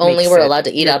 They only were allowed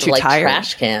to eat out of like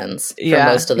trash cans for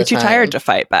most of the time. You're too tired to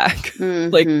fight back.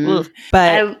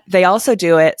 But they also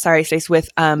do it, sorry, Stace, with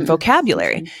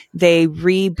vocabulary. They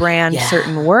rebrand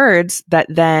certain words that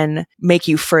then make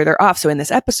you further off. So in this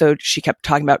episode, she kept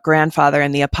talking about grandfather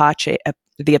and the Apache,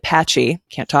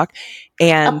 can't talk.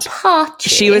 And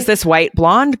she was this white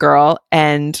blonde girl,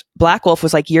 and Black Wolf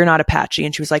was like, "You're not Apache."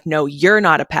 And she was like, "No, you're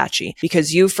not Apache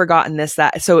because you've forgotten this,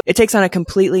 that." So it takes on a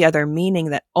completely other meaning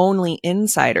that only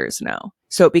insiders know.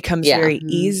 So it becomes very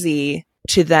easy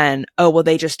to then,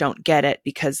 they just don't get it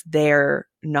because they're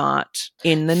not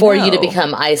in the for know. You to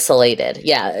become isolated.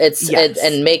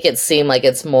 And make it seem like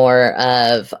it's more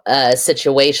of a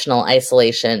situational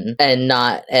isolation and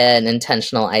not an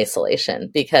intentional isolation,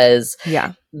 because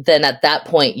then at that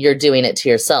point you're doing it to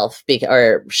yourself,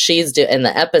 or in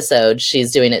the episode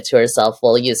she's doing it to herself.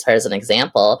 We'll use her as an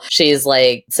example. She's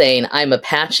like saying, "I'm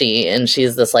Apache," and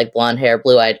she's this like blonde hair,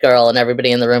 blue-eyed girl, and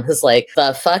everybody in the room is like,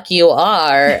 "The fuck you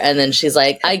are." And then she's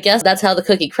like, "I guess that's how the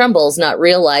cookie crumbles," not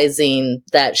realizing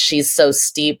that she's so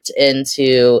steeped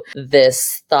into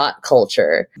this thought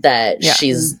culture that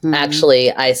she's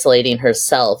actually isolating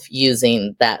herself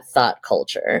using that thought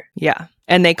culture. Yeah.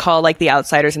 And they call like the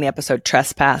outsiders in the episode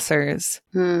trespassers.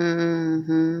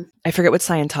 I forget what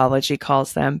Scientology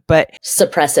calls them, but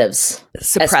suppressives.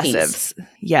 SPs.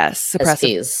 Yes,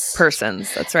 suppressive SPs.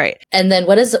 Persons. That's right. And then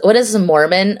what is a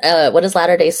Mormon? What does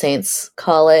Latter-day Saints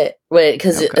call it?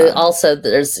 Because also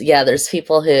there's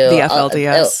people who the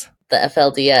FLDS. The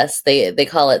FLDS, they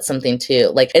call it something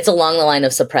too. Like it's along the line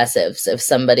of suppressives if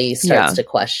somebody starts to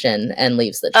question and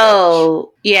leaves the church.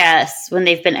 Oh, yes, when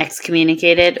they've been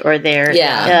excommunicated or they're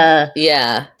they're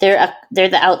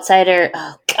the outsider.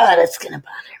 Oh God, it's gonna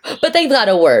bother me. But they've got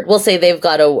a word. We'll say they've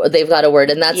got a word,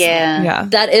 and that's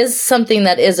that is something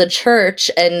that is a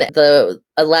church, and the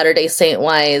Latter-day Saint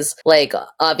wise, like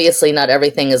obviously not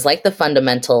everything is like the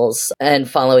fundamentals and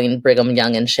following Brigham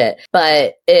Young and shit,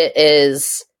 but it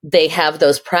is. They have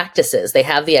those practices. They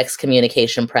have the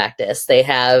excommunication practice. They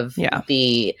have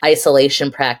the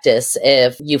isolation practice.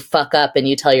 If you fuck up and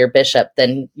you tell your bishop,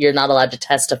 then you're not allowed to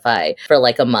testify for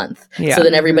like a month. Yeah. So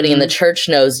then everybody in the church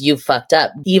knows you fucked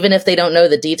up, even if they don't know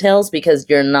the details, because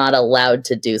you're not allowed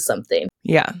to do something.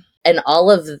 Yeah. And all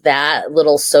of that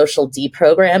little social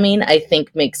deprogramming, I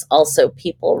think, makes also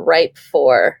people ripe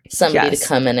for somebody to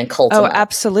come in and cult them up.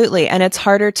 Absolutely. And it's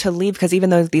harder to leave because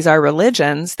even though these are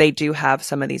religions, they do have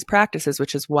some of these practices,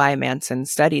 which is why Manson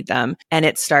studied them. And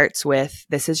it starts with,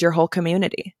 this is your whole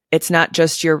community. It's not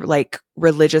just your like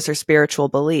religious or spiritual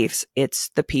beliefs. It's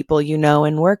the people you know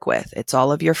and work with. It's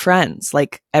all of your friends.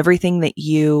 Like everything that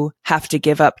you have to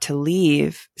give up to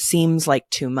leave seems like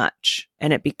too much.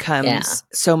 And it becomes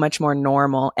so much more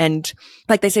normal. And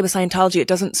like they say with Scientology, it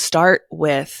doesn't start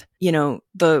with,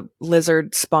 the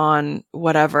lizard spawn,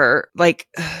 whatever, like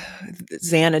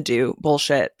Xanadu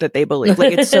bullshit that they believe.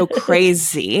 Like it's so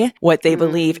crazy what they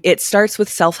believe. It starts with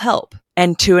self-help.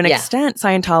 And to an extent,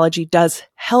 Scientology does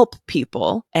help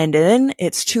people. And then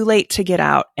it's too late to get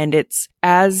out. And it's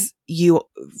as you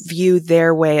view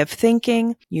their way of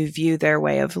thinking, you view their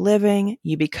way of living,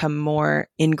 you become more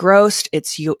engrossed.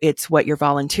 It's what you're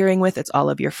volunteering with. It's all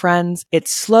of your friends.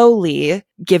 It's slowly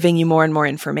giving you more and more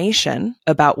information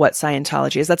about what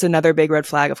Scientology is. That's another big red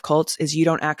flag of cults, is you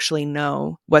don't actually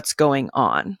know what's going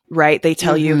on, right? They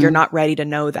tell you you're not ready to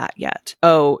know that yet.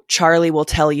 Oh, Charlie will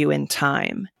tell you in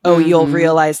time. Oh, you'll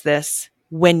realize this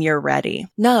when you're ready.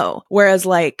 No. Whereas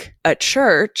like a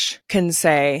church can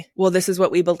say, well, this is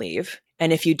what we believe.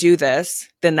 And if you do this,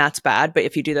 then that's bad. But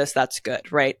if you do this, that's good,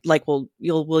 right? Like we'll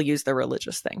use the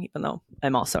religious thing, even though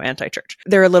I'm also anti-church.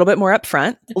 They're a little bit more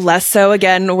upfront, less so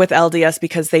again with LDS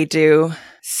because they do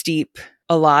steep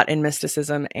a lot in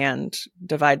mysticism and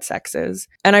divide sexes.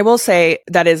 And I will say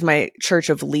that is my church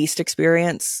of least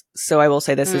experience. So I will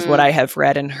say this is what I have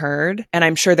read and heard. And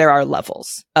I'm sure there are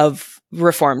levels of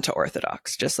Reform to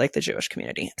Orthodox, just like the Jewish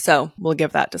community. So we'll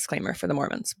give that disclaimer for the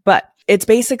Mormons. But it's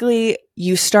basically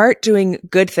you start doing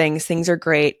good things are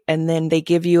great, and then they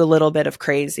give you a little bit of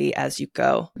crazy as you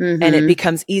go. And it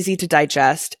becomes easy to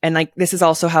digest. And like this is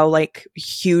also how like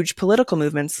huge political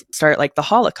movements start, like the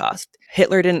Holocaust.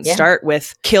 Hitler didn't start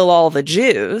with kill all the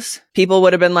Jews. People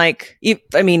would have been like,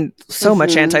 I mean, so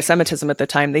much anti-Semitism at the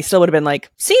time. They still would have been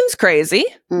like, seems crazy,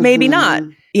 maybe not.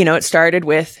 You know, it started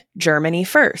with Germany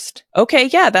first. Okay,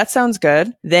 yeah, that sounds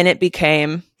good. Then it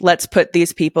became, let's put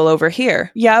these people over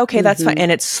here. Yeah, okay, that's fine.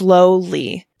 And it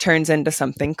slowly turns into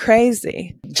something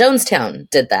crazy. Jonestown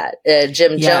did that.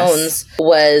 Jim Jones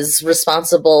was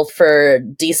responsible for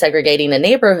desegregating a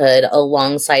neighborhood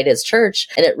alongside his church.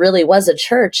 And it really was a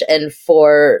church. And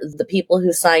for the people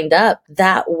who signed up,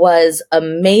 that was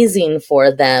amazing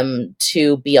for them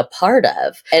to be a part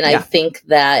of. And I think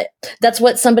that that's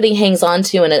what somebody hangs on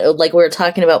to. And it, like we were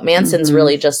talking about, Manson's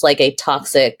really just like a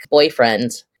toxic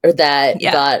boyfriend that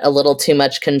got a little too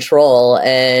much control.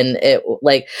 And it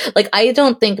like I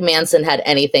don't think Manson had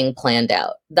anything planned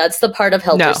out. That's the part of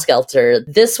Helter Skelter.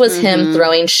 This was him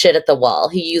throwing shit at the wall.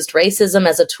 He used racism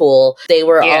as a tool. They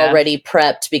were already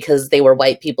prepped because they were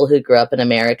white people who grew up in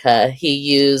America. He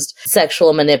used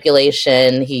sexual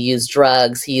manipulation. He used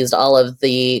drugs. He used all of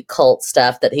the cult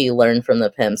stuff that he learned from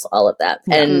the pimps, all of that.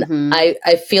 And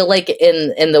I feel like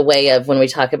in the way of when we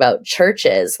talk about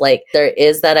churches, like there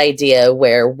is that idea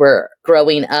where we're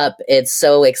growing up, it's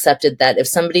so accepted that if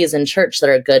somebody is in church,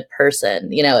 they're a good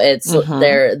person. You know, it's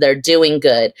they're doing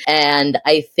good. And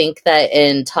I think that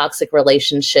in toxic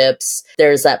relationships,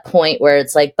 there's that point where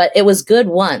it's like, but it was good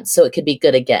once, so it could be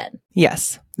good again.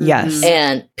 Yes. Yes.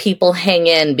 And people hang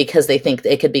in because they think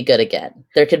it could be good again.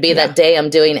 There could be that day I'm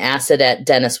doing acid at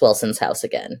Dennis Wilson's house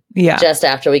again. Yeah. Just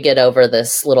after we get over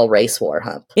this little race war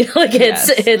hump. You know, like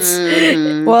it's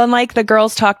well, and like the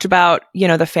girls talked about, you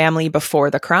know, the family before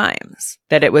the crimes,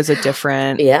 that it was a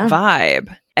different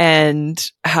vibe.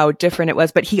 And how different it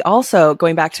was. But he also,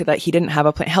 going back to that, he didn't have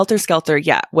a plan. Helter Skelter,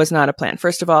 was not a plan.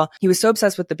 First of all, he was so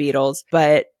obsessed with the Beatles,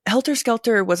 but Helter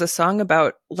Skelter was a song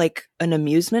about like an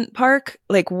amusement park.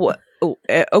 Like what?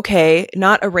 Okay,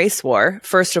 not a race war,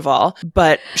 first of all,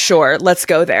 but sure, let's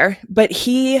go there. But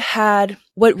he had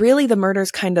what really the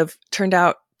murders kind of turned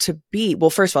out to be.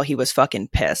 Well, first of all, he was fucking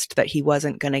pissed that he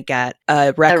wasn't going to get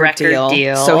a record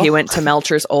deal. So he went to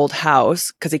Melcher's old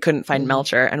house because he couldn't find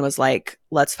Melcher and was like,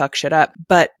 let's fuck shit up.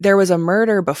 But there was a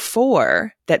murder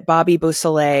before that Bobby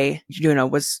Beausoleil, you know,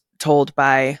 was told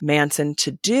by Manson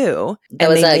to do. That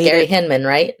was Gary Hinman,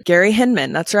 right? Gary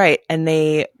Hinman, that's right. And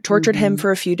they tortured him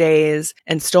for a few days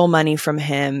and stole money from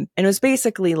him. And it was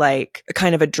basically like a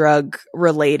kind of a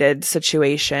drug-related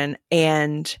situation.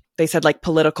 And they said like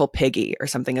political piggy or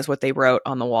something is what they wrote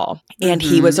on the wall. And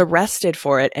he was arrested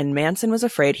for it. And Manson was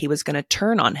afraid he was going to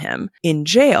turn on him in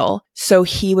jail. So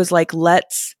he was like,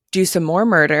 let's do some more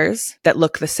murders that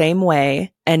look the same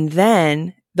way. And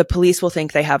then the police will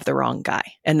think they have the wrong guy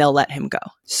and they'll let him go.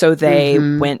 So they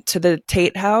went to the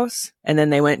Tate house and then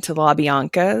they went to La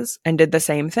Bianca's and did the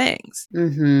same things.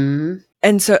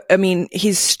 And so, I mean,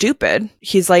 he's stupid.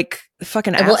 He's like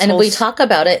fucking assholes. Well, and we talk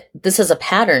about it. This is a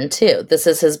pattern too. This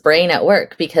is his brain at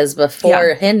work because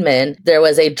before Hinman, there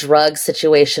was a drug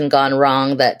situation gone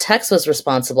wrong that Tex was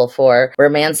responsible for, where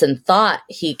Manson thought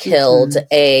he killed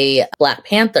a Black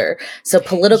Panther. So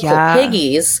political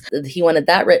piggies, he wanted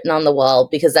that written on the wall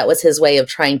because that was his way of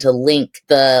trying to link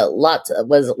the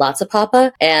Lots of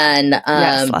Papa and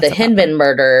the Hinman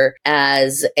murder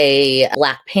as a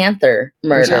Black Panther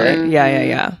murder. Yeah.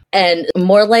 And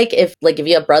more like if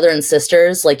you have brother and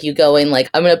sisters, like you go in like,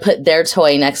 I'm going to put their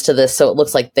toy next to this so it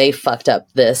looks like they fucked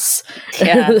up this.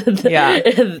 Yeah. Yeah.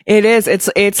 It is.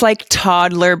 It's like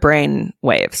toddler brain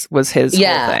waves was his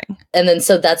whole thing. And then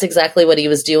so that's exactly what he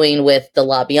was doing with the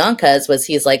La Biancas was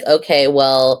he's like, okay,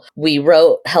 well, we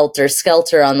wrote Helter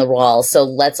Skelter on the wall, so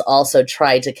let's also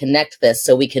try to connect this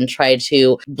so we can try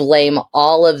to blame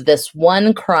all of this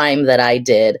one crime that I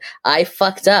did. I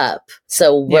fucked up.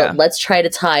 So let's try to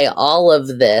tie all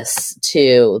of this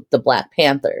to the Black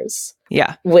Panthers.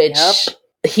 Yeah. Which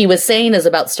he was saying is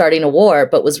about starting a war,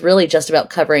 but was really just about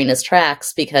covering his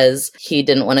tracks because he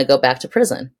didn't want to go back to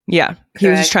prison. Yeah. He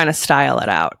was just trying to style it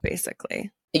out,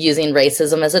 basically. Using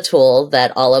racism as a tool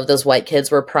that all of those white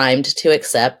kids were primed to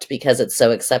accept because it's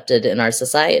so accepted in our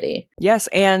society. Yes.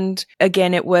 And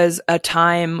again, it was a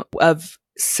time of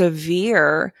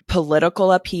severe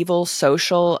political upheaval,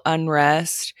 social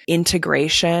unrest,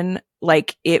 integration.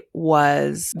 Like it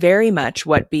was very much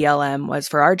what BLM was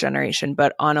for our generation,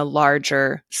 but on a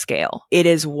larger scale. It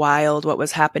is wild what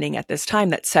was happening at this time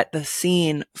that set the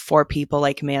scene for people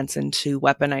like Manson to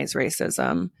weaponize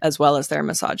racism as well as their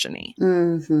misogyny.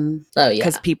 Mm-hmm. Oh, yeah.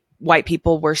 Because white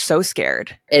people were so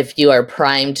scared. If you are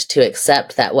primed to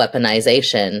accept that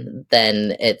weaponization,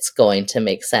 then it's going to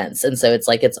make sense. And so it's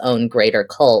like its own greater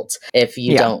cult if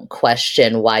you don't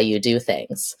question why you do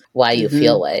things, why you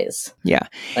feel ways. Yeah.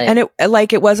 And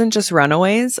it wasn't just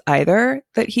runaways either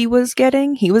that he was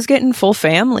getting. He was getting full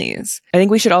families. I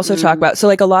think we should also talk about, so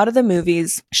like a lot of the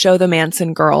movies show the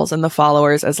Manson girls and the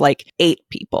followers as like 8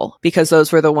 people because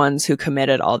those were the ones who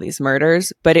committed all these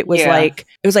murders. But it was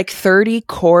like 30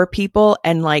 core people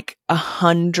and like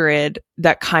 100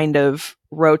 that kind of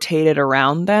rotated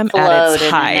around them at its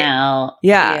height.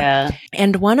 Yeah.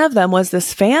 And one of them was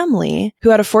this family who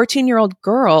had a 14-year-old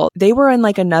girl. They were in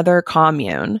like another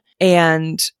commune,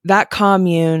 and that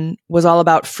commune was all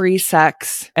about free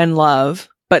sex and love.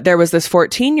 But there was this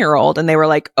 14-year-old and they were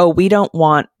like, oh, we don't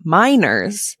want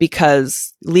minors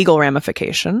because legal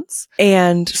ramifications.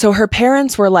 And so her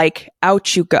parents were like,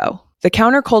 out you go. The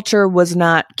counterculture was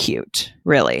not cute,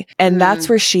 really. And that's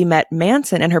where she met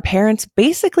Manson, and her parents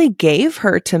basically gave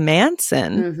her to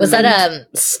Manson. Was that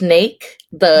Snake?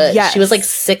 She was like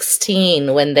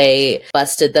 16 when they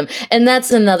busted them. And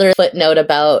that's another footnote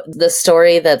about the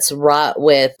story that's wrought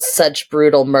with such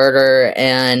brutal murder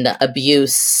and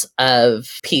abuse of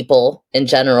people in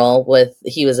general.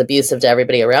 He was abusive to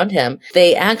everybody around him.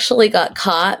 They actually got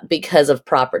caught because of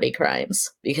property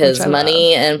crimes, because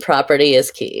money and property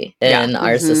is key in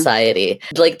our society.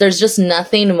 Like there's just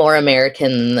nothing more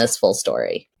American than this full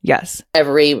story. Yes.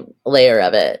 Every layer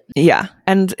of it. Yeah.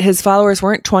 And his followers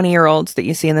weren't 20-year-olds that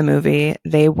you see in the movie.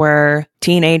 They were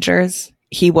teenagers.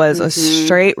 He was a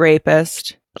straight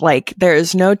rapist. Like,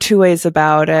 there's no two ways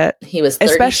about it. He was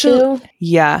 32? Especially,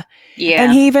 yeah.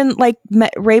 And he even, like,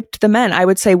 raped the men. I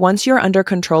would say once you're under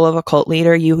control of a cult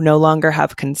leader, you no longer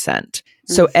have consent.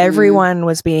 So everyone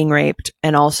was being raped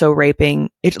and also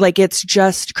raping. It's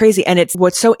just crazy. And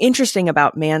what's so interesting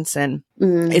about Manson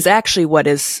is actually what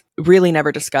is really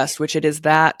never discussed, which it is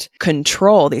that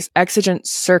control, these exigent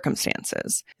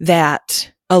circumstances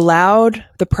that allowed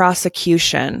the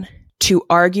prosecution to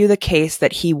argue the case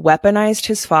that he weaponized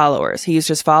his followers. He used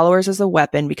his followers as a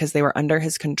weapon because they were under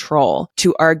his control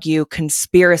to argue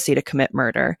conspiracy to commit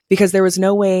murder, because there was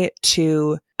no way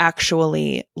to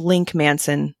actually link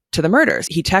Manson to the murders.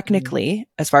 He technically,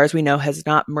 as far as we know, has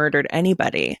not murdered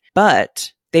anybody,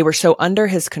 but they were so under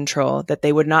his control that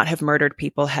they would not have murdered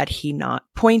people had he not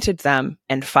pointed them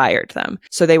and fired them.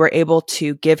 So they were able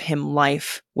to give him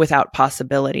life without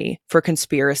possibility for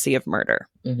conspiracy of murder,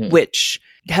 which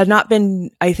had not been,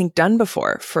 I think, done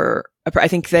before. I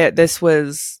think that this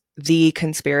was the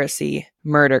conspiracy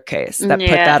murder case that put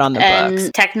that on the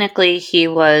books. Technically, he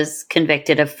was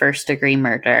convicted of first-degree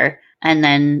murder, and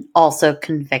then also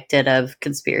convicted of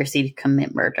conspiracy to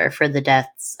commit murder for the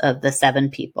deaths of the 7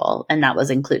 people. And that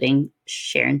was including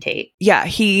Sharon Tate. Yeah,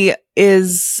 he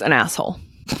is an asshole.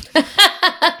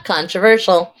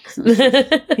 Controversial.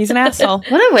 He's an asshole.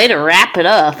 What a way to wrap it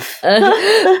up.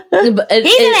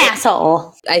 He's an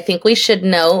asshole. I think we should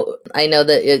note, I know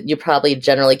that you probably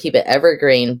generally keep it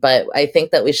evergreen, but I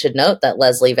think that we should note that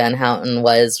Leslie Van Houten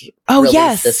was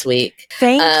released this week.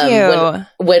 Thank you.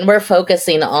 When we're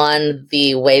focusing on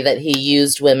the way that he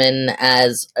used women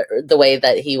as the way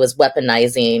that he was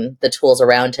weaponizing the tools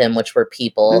around him, which were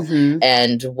people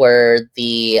and were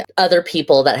the other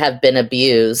people that have been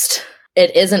abused.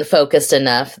 it isn't focused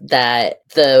enough that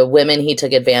the women he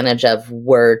took advantage of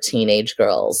were teenage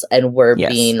girls and were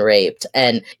being raped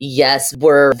and yes,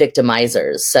 were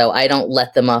victimizers. So I don't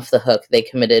let them off the hook. They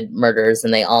committed murders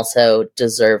and they also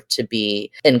deserve to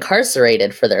be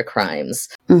incarcerated for their crimes.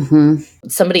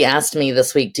 Somebody asked me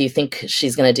this week, do you think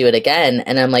she's going to do it again?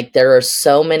 And I'm like, there are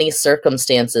so many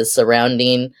circumstances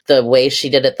surrounding the way she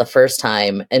did it the first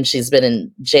time. And she's been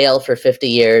in jail for 50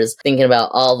 years thinking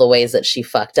about all the ways that she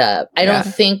fucked up. I don't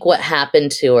think what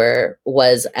happened to her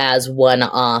was as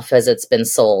one-off as it's been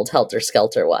sold, Helter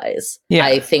Skelter wise.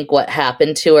 I think what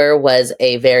happened to her was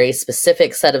a very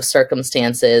specific set of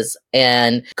circumstances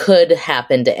and could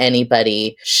happen to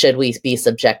anybody should we be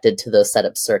subjected to those set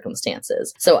of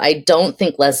circumstances. So I don't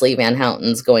think Leslie Van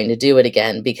Houten's going to do it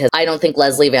again because I don't think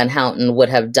Leslie Van Houten would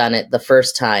have done it the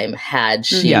first time had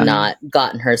she not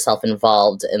gotten herself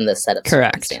involved in this set of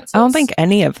circumstances. I don't think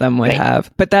any of them would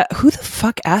have. But who the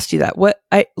fuck asked you that?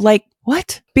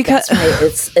 What? Because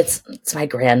it's my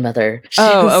grandmother.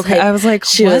 Okay. I was like,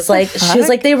 she was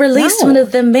like, they released one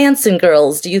of the Manson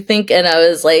Girls. Do you think? And I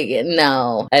was like,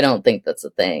 no, I don't think that's a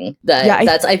thing.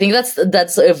 I think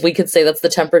that's if we could say that's the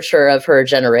temperature of her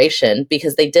generation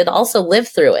because they did also live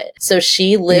through it. So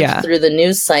she lived through the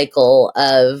news cycle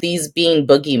of these being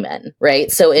boogeymen,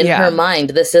 right? So in her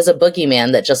mind, this is a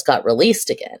boogeyman that just got released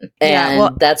again,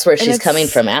 and that's where she's coming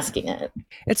from asking it.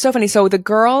 It's so funny. So the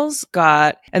girls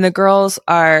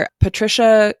are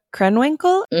Patricia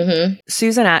Krenwinkel,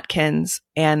 Susan Atkins,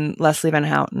 and Leslie Van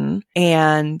Houten.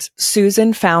 And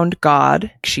Susan found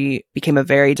God. She became a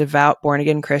very devout,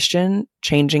 born-again Christian,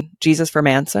 changing Jesus for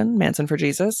Manson, Manson for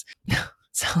Jesus.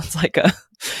 Sounds like a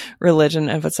religion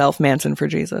of itself, Manson for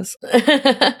Jesus.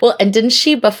 Well, and didn't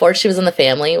she, before she was in the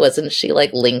family, wasn't she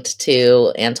like linked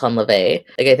to Anton LaVey?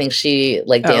 Like I think she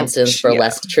like danced in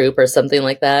Burlesque Troupe or something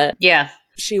like that. Yeah.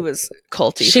 She was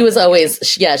culty. She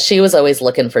was always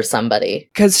looking for somebody.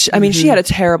 Because, I mean, she had a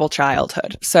terrible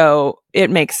childhood, so it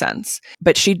makes sense.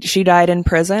 But she died in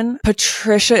prison.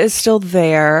 Patricia is still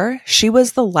there. She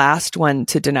was the last one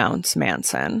to denounce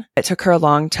Manson. It took her a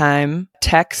long time.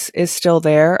 Tex is still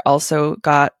there, also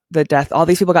got the death. All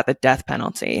these people got the death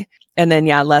penalty. And then,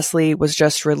 Leslie was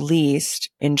just released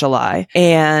in July.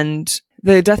 And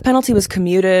the death penalty was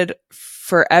commuted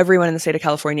for everyone in the state of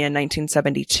California in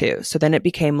 1972. So then it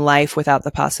became life without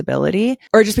the possibility,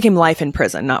 or it just became life in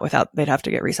prison, not without, they'd have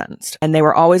to get resentenced. And they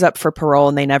were always up for parole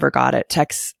and they never got it.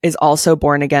 Tex is also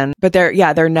born again, but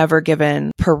they're never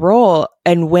given parole.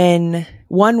 And when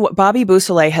Bobby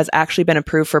Beausoleil has actually been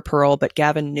approved for parole, but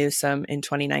Gavin Newsom in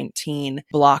 2019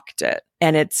 blocked it.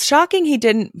 And it's shocking he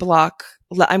didn't block.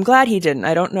 I'm glad he didn't.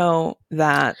 I don't know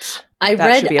that. I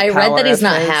read that he's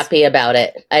not happy about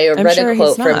it. I read a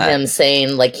quote from him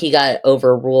saying like he got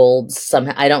overruled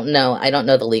somehow. I don't know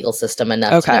the legal system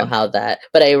enough to know how that,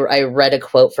 but I read a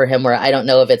quote for him where I don't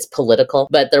know if it's political,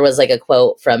 but there was like a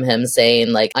quote from him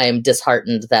saying like, I am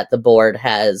disheartened that the board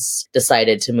has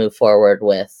decided to move forward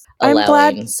with allowing. I'm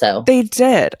glad they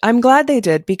did. I'm glad they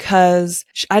did because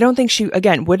I don't think she,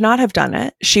 again, would not have done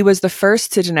it. She was the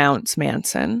first to denounce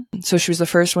Manson. So she was the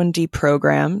first one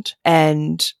deprogrammed.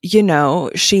 And,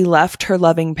 she left her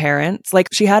loving parents. Like,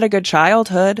 she had a good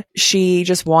childhood. She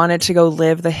just wanted to go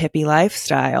live the hippie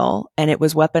lifestyle and it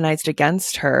was weaponized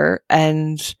against her.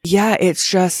 And it's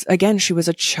just, again, she was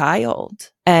a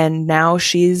child and now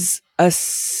she's a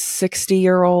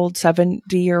 60-year-old,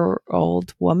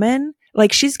 70-year-old woman.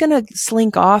 Like, she's going to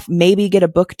slink off, maybe get a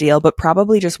book deal, but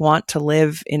probably just want to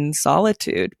live in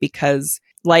solitude because,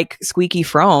 like Squeaky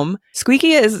Fromme,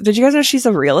 did you guys know she's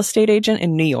a real estate agent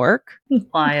in New York?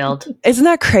 Wild. Isn't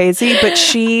that crazy? But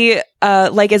she, is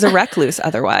a recluse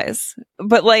otherwise.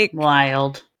 But,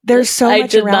 wild. There's so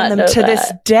much around them to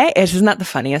this day. Isn't that the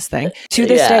funniest thing? To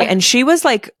this day. And she was,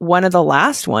 one of the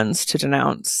last ones to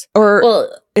denounce.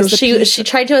 She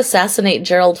tried to assassinate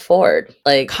Gerald Ford.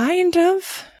 Kind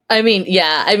of. I mean,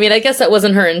 I guess that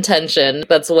wasn't her intention.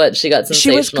 That's what she got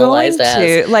sensationalized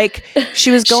as.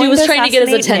 She was trying to get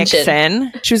his attention.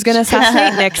 Nixon. She was going to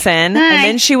assassinate Nixon. And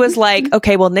then she was like,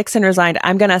 okay, well, Nixon resigned.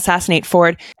 I'm going to assassinate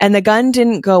Ford. And the gun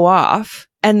didn't go off.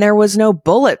 And there was no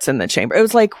bullets in the chamber. It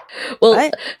was like,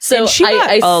 what? So and she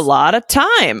got a lot of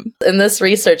time. In this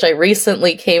research, I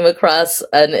recently came across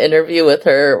an interview with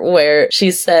her where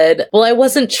she said, well, I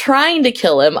wasn't trying to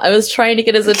kill him. I was trying to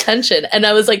get his attention. And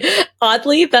I was like,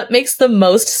 oddly, that makes the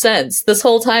most sense. This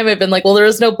whole time I've been like, well, there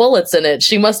was no bullets in it.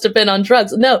 She must have been on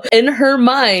drugs. No, in her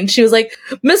mind, she was like,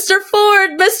 Mr.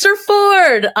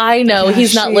 Ford. I know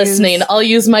he's not listening. I'll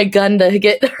use my gun to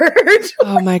get hurt.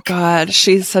 Oh my God.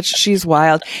 She's wild.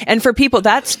 wild. And for people,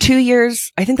 that's 2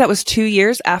 years. I think that was 2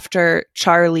 years after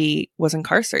Charlie was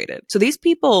incarcerated. So these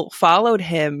people followed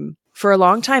him for a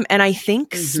long time. And I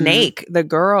think Snake, the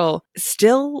girl,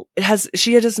 still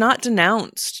she has not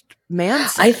denounced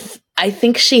Manson. I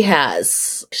think she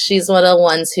has. She's one of the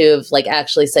ones who've like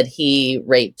actually said he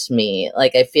raped me.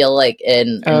 Like I feel like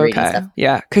in reading stuff.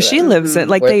 Yeah, because she lives it.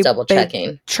 Like they double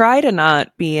checking. Try to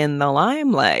not be in the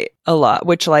limelight a lot,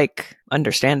 which like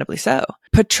understandably so.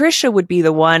 Patricia would be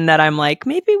the one that I'm like,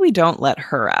 maybe we don't let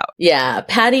her out. Yeah,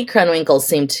 Patty Krenwinkel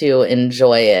seemed to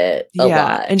enjoy it a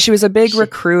lot. And she was a big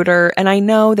recruiter, and I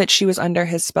know that she was under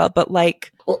his spell, but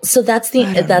like... Well, so that's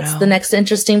the next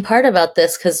interesting part about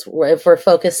this, because if we're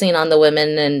focusing on the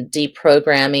women and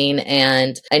deprogramming,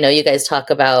 and I know you guys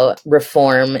talk about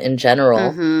reform in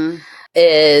general,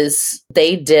 is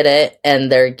they did it and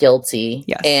they're guilty.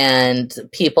 Yes. And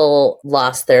people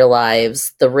lost their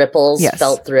lives. The ripples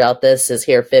felt throughout this is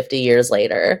here 50 years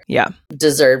later. Yeah.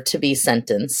 Deserve to be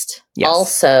sentenced. Yes.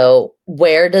 Also,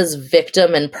 where does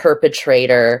victim and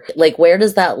perpetrator, like where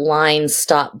does that line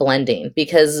stop blending?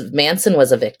 Because Manson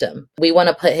was a victim. We want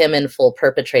to put him in full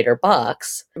perpetrator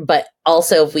box, but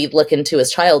also if we look into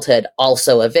his childhood,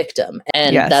 also a victim.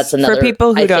 And that's another... For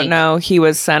people who don't know, he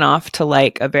was sent off to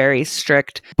like a very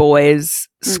strict boys'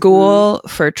 school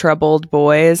for troubled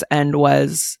boys and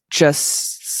was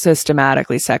just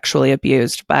systematically sexually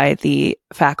abused by the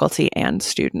faculty and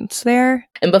students there.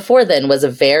 And before then was a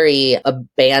very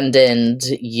abandoned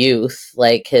youth.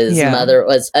 Like his mother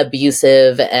was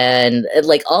abusive and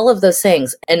like all of those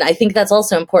things. And I think that's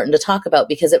also important to talk about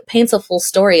because it paints a full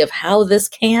story of how this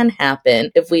can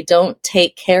happen if we don't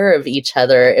take care of each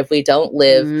other, if we don't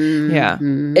live,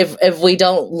 if we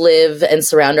don't live and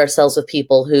surround ourselves with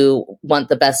people who want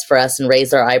the best for us and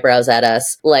raise their eyebrows at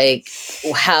us, like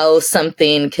how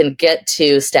something can get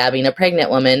to stabbing a pregnant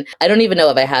woman. I don't even know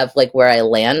if I have like where I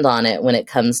land on it when it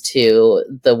comes to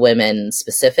the women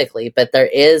specifically, but there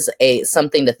is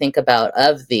something to think about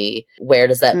of the where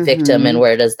does that victim and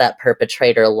where does that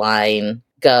perpetrator line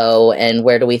go, and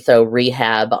where do we throw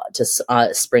rehab to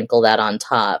sprinkle that on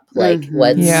top? Like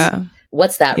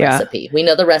what's that recipe? We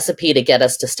know the recipe to get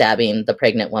us to stabbing the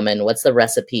pregnant woman. What's the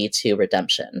recipe to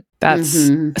redemption? That's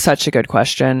such a good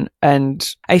question.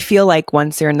 And I feel like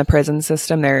once you're in the prison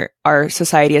system, our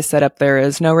society is set up, there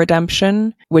is no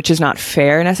redemption, which is not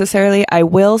fair necessarily. I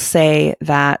will say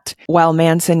that while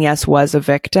Manson, yes, was a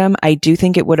victim, I do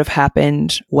think it would have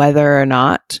happened whether or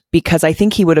not, because I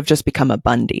think he would have just become a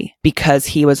Bundy because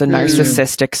he was a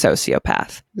narcissistic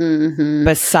sociopath.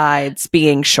 Besides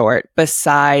being short,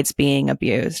 besides being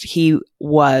abused, he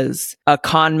was a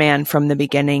con man from the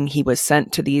beginning. He was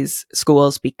sent to these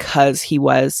schools because he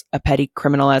was a petty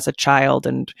criminal as a child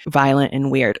and violent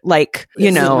and weird. Like,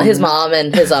 you know, his mom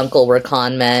and his uncle were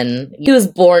con men. He was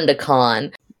born to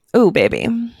con. Ooh, baby.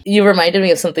 You reminded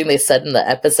me of something they said in the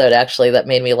episode, actually, that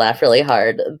made me laugh really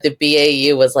hard. The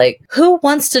BAU was like, who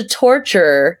wants to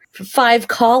torture 5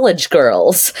 college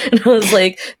girls? And I was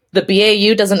like, the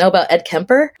BAU doesn't know about Ed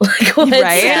Kemper? Like, what?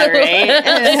 Right?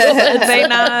 Have they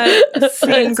not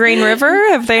seen Green River?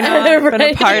 Have they not been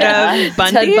a part of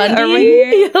Bundy? Ted Bundy?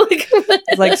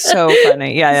 It's like so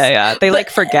funny. Yeah. They like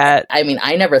forget. I mean,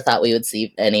 I never thought we would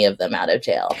see any of them out of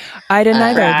jail. I didn't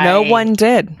either. Right. No one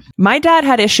did. My dad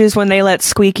had issues when they let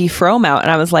Squeaky Fromme out, and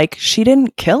I was like, she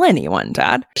didn't kill anyone,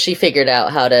 Dad. She figured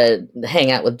out how to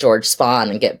hang out with George Spahn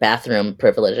and get bathroom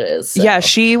privileges. So. Yeah,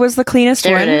 she was the cleanest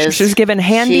one. She was given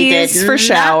handies for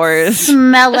showers.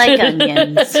 Smell like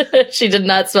onions. She did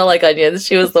not smell like onions.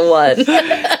 She was the one.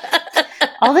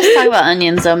 All this talk about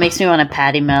onions, though, makes me want a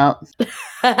patty melt.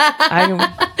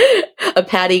 A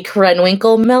Patty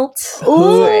Krenwinkel melt.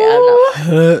 Ooh.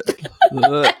 Sorry,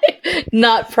 I'm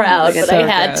not proud, but I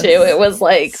had to. It was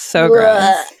like so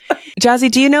gross. Jazzy,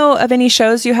 do you know of any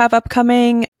shows you have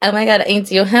upcoming? Oh my God, I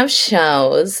do have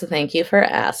shows. Thank you for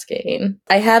asking.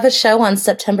 I have a show on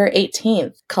September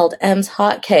 18th called M's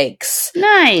Hotcakes.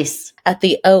 Nice. At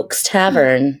the Oaks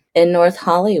Tavern in North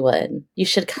Hollywood. You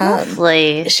should come.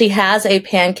 Lovely. She has a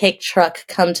pancake truck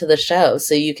come to the show,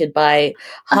 so you could buy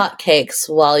hotcakes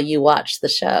while you watch the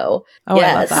show. Oh,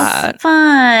 yes. I love that.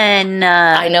 Fun.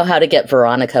 I know how to get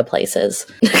Veronica places.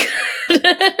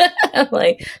 I'm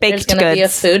like, there's going to be a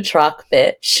food truck,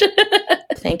 bitch.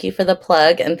 Thank you for the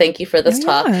plug, and thank you for this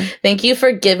talk. Thank you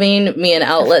for giving me an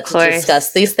outlet to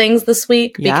discuss these things this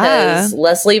week, because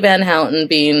Leslie Van Houten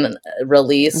being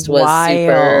released was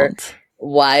super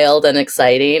wild and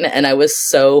exciting, and I was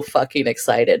so fucking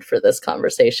excited for this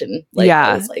conversation.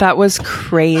 That was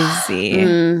crazy.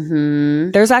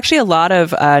 There's actually a lot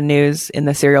of news in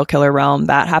the serial killer realm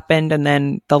that happened, and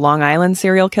then the Long Island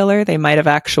serial killer they might have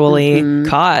actually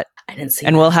caught. I didn't see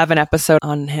And that. we'll have an episode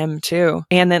on him too.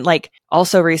 And then like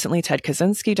also recently Ted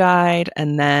Kaczynski died,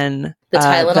 and then The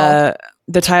Tylenol.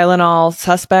 The Tylenol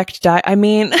suspect died. I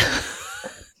mean,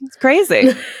 it's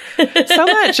crazy. So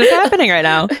much is happening right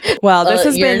now. Well, this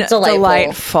has You're been delightful.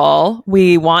 delightful.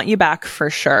 We want you back for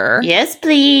sure. Yes,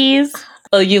 please.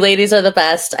 Oh, you ladies are the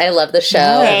best. I love the show.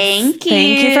 Thank you.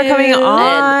 Thank you for coming on.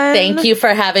 And thank you for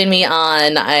having me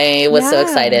on. I was so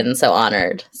excited and so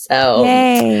honored. So,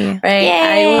 Yay. right.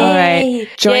 Yay. All right.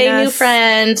 Join Yay, us. new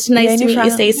friend. Nice to meet you,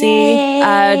 Stacey.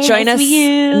 Yay. Join Nice us to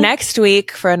meet you. next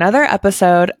week for another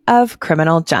episode of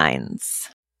Criminal Giants.